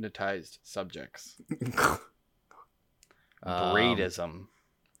on hypnotized subjects. Braidism.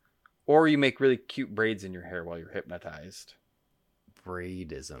 Or you make really cute braids in your hair while you're hypnotized.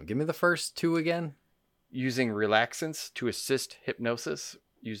 Braidism. Give me the first two again. Using relaxants to assist hypnosis,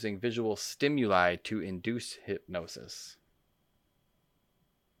 using visual stimuli to induce hypnosis.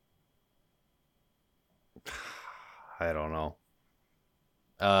 I don't know.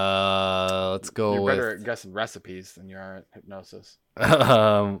 Let's go You're with... better at guessing recipes than you are at hypnosis.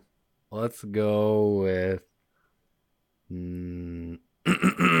 Let's go with...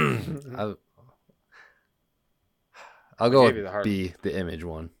 I'll go with B, the image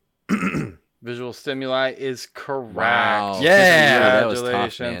one. Visual stimuli is correct. Wow. Yeah.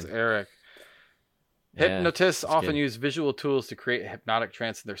 Congratulations, Eric. Hypnotists often good. use visual tools to create a hypnotic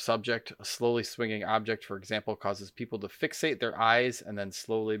trance in their subject. A slowly swinging object, for example, causes people to fixate their eyes and then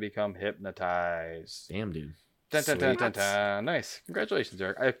slowly become hypnotized. Damn, dude. Dun, dun, dun, dun, dun. Nice. Congratulations,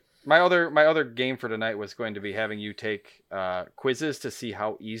 Eric. My other game for tonight was going to be having you take quizzes to see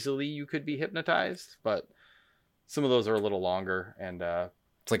how easily you could be hypnotized, but some of those are a little longer, and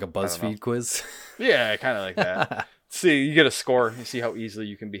it's like a BuzzFeed quiz. Yeah, kind of like that. See, you get a score, you see how easily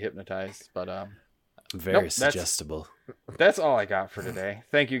you can be hypnotized, but very suggestible. That's all I got for today.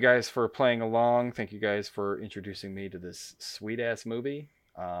 Thank you guys for playing along. Thank you guys for introducing me to this sweet ass movie.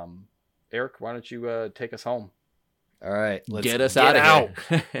 Eric, why don't you take us home? All right, let's get us out of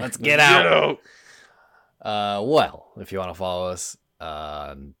here. Let's get out. Well, if you want to follow us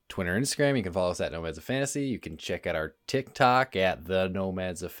on Twitter and Instagram, you can follow us at Nomads of Fantasy. You can check out our TikTok at the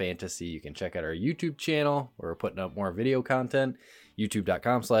Nomads of Fantasy. You can check out our YouTube channel where we're putting up more video content.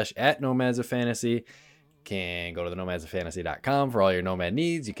 YouTube.com/@Nomads of Fantasy. Can go to the nomadsoffantasy.com for all your nomad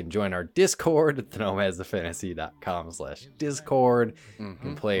needs. You can join our Discord at the nomadsoffantasy.com/Discord. You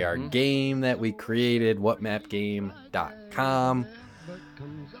can play our game that we created, whatmapgame.com.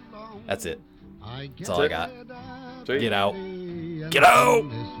 That's it. That's all I got. Get out. Get out!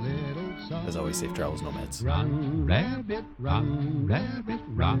 As always, safe travels, nomads. Run, rabbit, run, rabbit,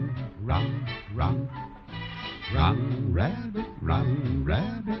 run, run, run. Run, rabbit, run,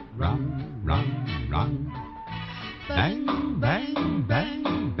 rabbit, run, run, run. Bang, bang,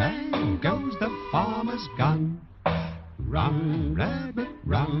 bang, bang goes the farmer's gun. Run, rabbit,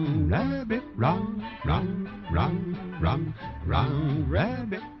 run, rabbit, run, run, run, run. Run,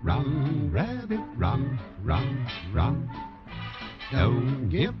 rabbit, run, rabbit, run, run, run. Don't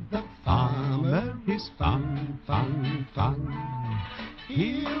give the farmer his fun, fun, fun.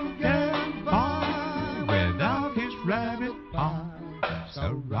 He'll get by without his rabbit pie.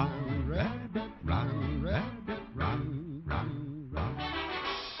 So run, rabbit, run, rabbit, run, run, run.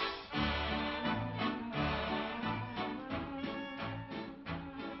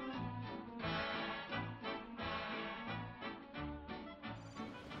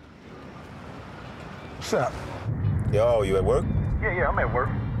 What's up? Yo, you at work? Yeah, I'm at work.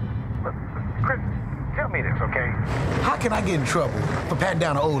 Look, Chris, tell me this, okay? How can I get in trouble for patting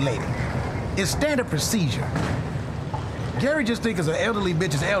down an old lady? It's standard procedure. Gary just thinks an elderly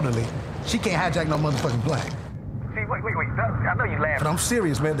bitch is elderly. She can't hijack no motherfucking plane. See, wait. I know you laughing. But I'm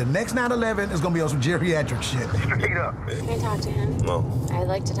serious, man. The next 9/11 is gonna be on some geriatric shit. Straight up. Can I talk to him? No. I'd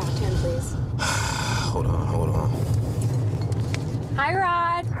like to talk to him, please. Hold on. Hi,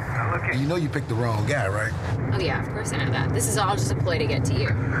 Rod. You know you picked the wrong guy, right? Oh, yeah, of course I know that. This is all just a ploy to get to you.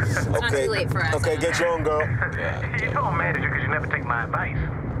 It's not too late for us. Okay, get your own girl. You know I'm mad at you because you never take my advice.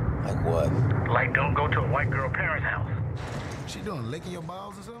 Like what? Like don't go to a white girl parent's house. She doing licking your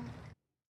balls or something?